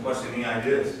next one question, any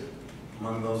ideas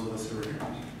among those of us who are here?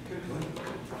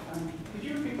 Could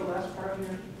you repeat the last part of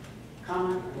your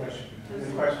comment? Question.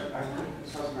 If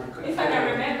I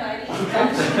can remember, I need to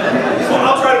So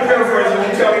I'll try to paraphrase it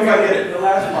and tell me if I get it. The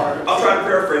last part. I'll try to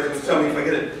paraphrase it and tell me if I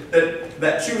get it.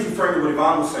 That she was referring to what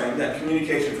Yvonne was saying, that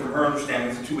communication from her understanding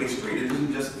is a two-way street. It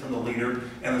isn't just from the leader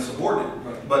and the subordinate.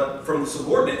 Right. But from the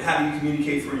subordinate, how do you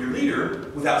communicate for your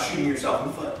leader without shooting yourself in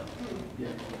the foot? Yeah.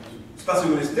 Especially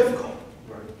when it's difficult.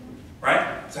 Right.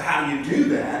 Right? So how do you do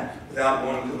that without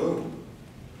going kaboom?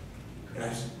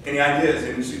 Any ideas,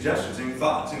 any suggestions, any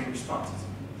thoughts, any responses?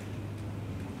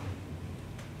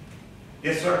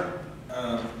 Yes, sir?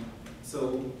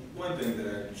 So one thing that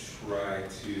I try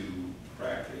to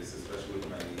practice, especially with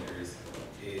my leaders,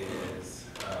 is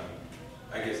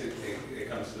I guess it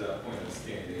comes to that point of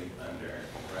standing under,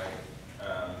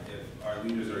 right? If our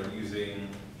leaders are using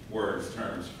words,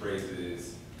 terms,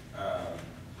 phrases,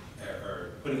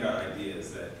 or putting out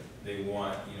ideas that they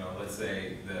want, you know, let's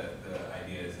say the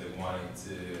idea is they wanted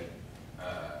to,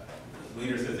 the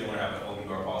leader says they want to have an open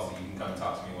door policy, you can come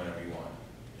talk to me whenever you want.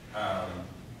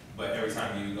 But every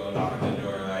time you go knock on the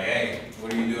door, like, hey,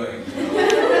 what are you doing? You know, why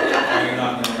are you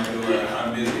knocking on my door?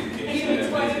 I'm busy. Can you see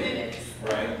that I'm busy?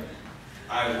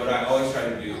 Right? What I always try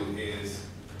to do is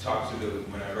talk to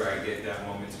whenever I get that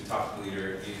moment to talk to the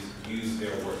leader, is use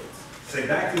their words. Say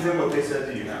back to them what they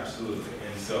said to you. Absolutely.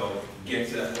 And so get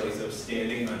to that place of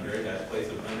standing under, that place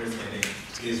of understanding,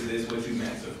 is this what you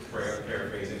meant? So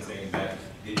paraphrasing, saying that,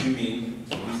 did you mean,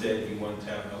 you said you wanted to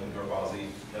have an open door policy,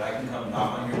 that I can come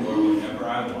knock on your door whenever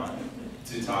I want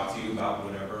to talk to you about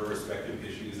whatever respective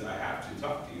issues I have to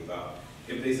talk to you about?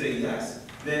 If they say yes,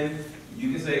 then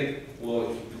you can say, well,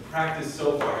 the practice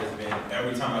so far has been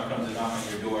every time I come to knock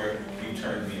on your door, you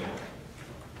turn me away.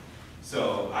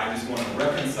 So I just want to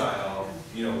reconcile,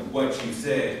 you know, what you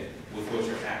said with what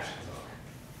your actions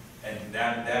are. And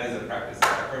that is a practice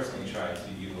that I personally try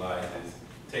to utilize, is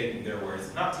taking their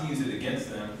words, not to use it against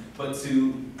them, but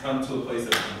to come to a place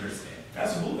of understanding.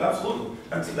 Absolutely, absolutely.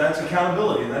 That's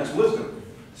accountability and that's wisdom.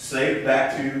 Say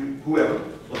back to whoever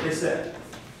what they said.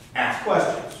 Ask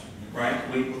questions, right?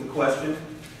 Lead with a question,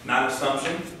 not an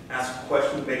assumption. Ask a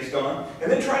question based on,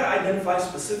 and then try to identify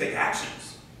specific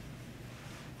actions.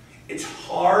 It's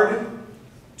hard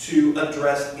to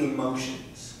address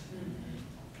emotions,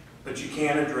 but you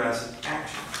can address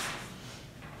actions.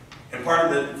 And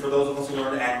part of it, for those of us who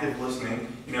learn active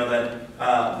listening, you know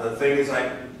that the thing is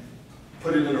I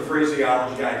put it in a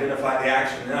phraseology, identify the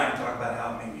action, and then I can talk about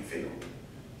how it made me feel.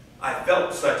 I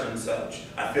felt such and such.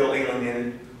 I feel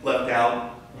alienated, left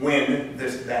out when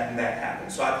this, that, and that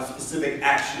happened. So I have a specific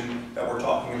action that we're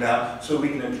talking about so we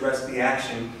can address the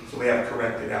action so we have a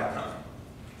corrected outcome.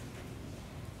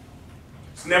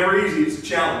 It's never easy, it's a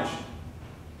challenge.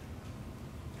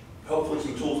 Hopefully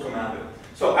some tools come out of it.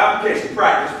 So application,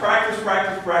 practice, practice,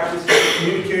 practice, practice.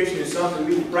 Communication is something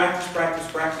we will practice,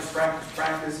 practice, practice, practice,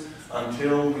 practice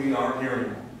until we aren't here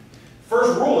anymore.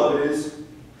 First rule of it is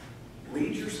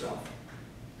lead yourself.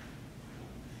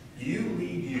 You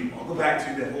lead you. I'll go back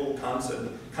to that whole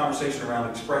concept, conversation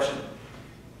around expression.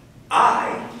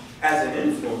 I, as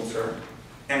an influencer,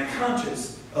 am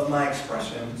conscious of my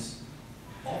expressions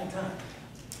all the time.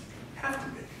 Have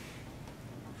to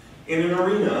be. In an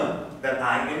arena that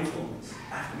I influence,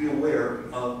 I have to be aware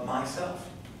of myself.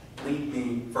 Lead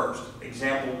me first.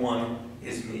 Example one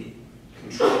is me.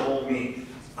 Control me.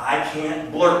 I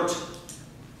can't blurt.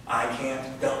 I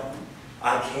can't dump.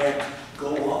 I can't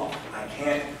go off. I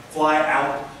can't fly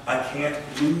out. I can't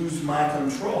lose my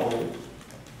control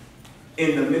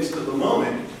in the midst of the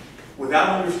moment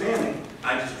without understanding.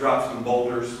 I just drop some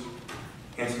boulders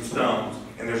and some stones,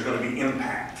 and there's going to be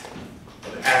impact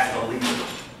as a leader.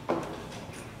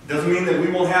 Doesn't mean that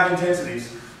we won't have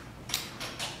intensities,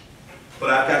 but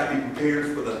I've got to be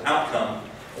prepared for the outcome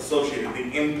associated,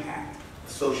 the impact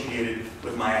associated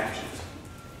with my actions.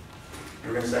 You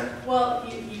were gonna say? Well,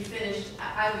 you finished,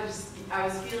 I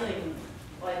was feeling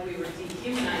like we were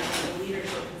dehumanizing the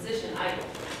leadership position.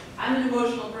 I'm an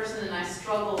emotional person and I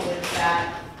struggle with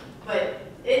that, but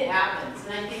it happens.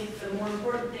 And I think the more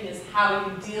important thing is how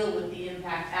you deal with the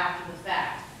impact after the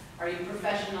fact. Are you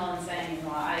professional in saying,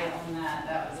 well, I own that,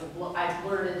 that was I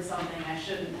blurted something I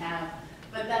shouldn't have,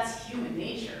 but that's human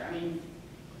nature. I mean,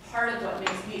 part of what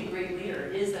makes me a great leader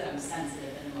is that I'm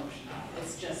sensitive and emotional.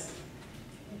 It's just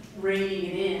reining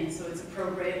it in so it's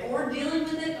appropriate, or dealing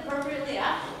with it appropriately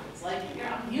afterwards. Like,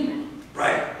 I'm human.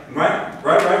 Right.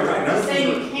 None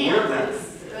Saying of you can't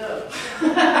is,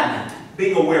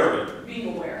 being aware of it.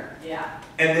 being aware, yeah.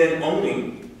 And then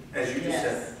owning, as you just Yes,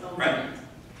 said. owning Right? it.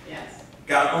 Yes.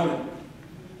 Gotta own it.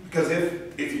 Because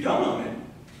if you don't own it,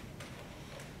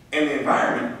 and the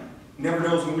environment never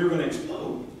knows when you're gonna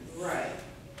explode, Right.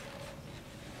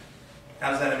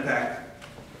 how does that impact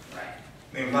Right.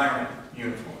 the environment you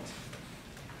influence?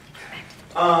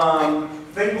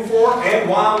 Think before and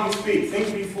while you speak.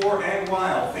 Think before and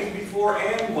while. Think before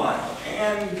and while.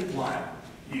 And while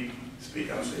you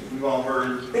speak. I'm saying we've all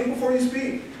heard, think before you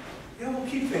speak. Yeah, well,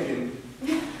 keep thinking.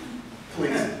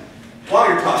 Please. While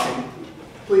you're talking,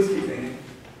 please keep thinking.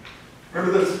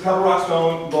 Remember this, Pebble Rock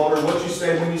Stone Boulder, what you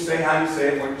say, when you say, how you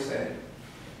say it, what you say.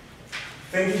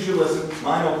 Think as you listen,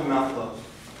 mind open, mouth closed.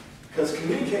 Because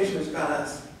communication is about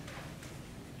us.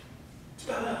 It's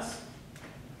about us.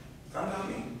 It's not about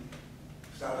me.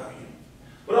 It's not about you.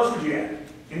 What else would you add?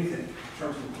 Anything in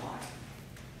terms of reply?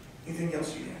 Anything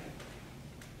else you'd add?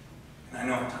 And I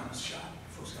know our time is shot.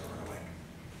 Folks got to run away.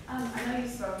 I know you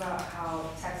spoke about how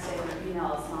texting or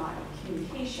email is not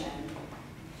communication,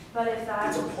 but if that...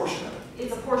 It's a portion of it.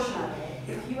 It's a portion of it.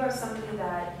 Yeah. If you have somebody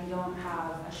that you don't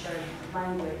have a shared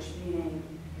language, meaning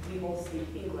we both speak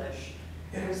English,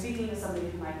 and you're speaking to somebody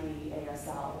who might be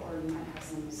ASL, or you might have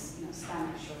someone who's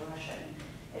Spanish or Russian,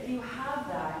 if you have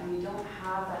that and you don't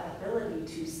have that ability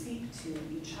to speak to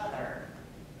each other,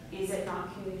 is it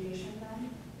not communication then?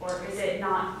 Or is it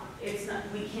not, it's not,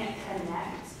 we can't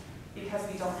connect because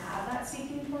we don't have that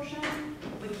speaking portion?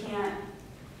 We can't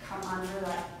come under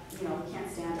that, we can't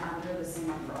stand under the same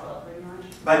umbrella pretty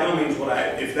much? By no means would I,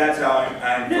 if that's how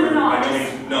I'm by no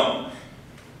means, no.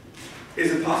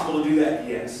 Is it possible to do that?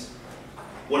 Yes.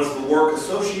 What is the work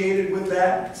associated with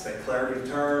that? It's that clarity of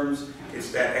terms.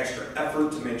 It's that extra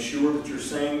effort to make sure that you're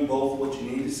saying both what you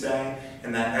need to say,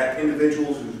 and that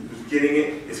individual who's getting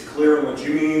it is clear on what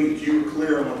you mean, that you're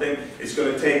clear on what they, it's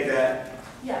going to take that.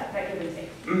 Yeah, that give and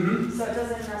take. Mm-hmm. So it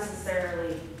doesn't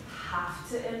necessarily have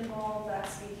to involve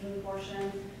that speaking portion,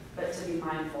 but to be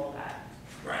mindful that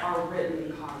our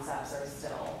written concepts are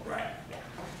still. Right. Yeah.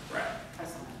 Right.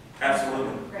 Excellent.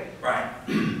 Absolutely. Great. Right.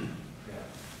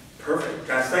 Perfect.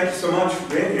 Guys, thank you so much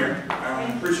for being here. I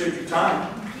appreciate your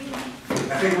time.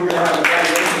 I think we're going to have a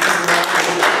graduation.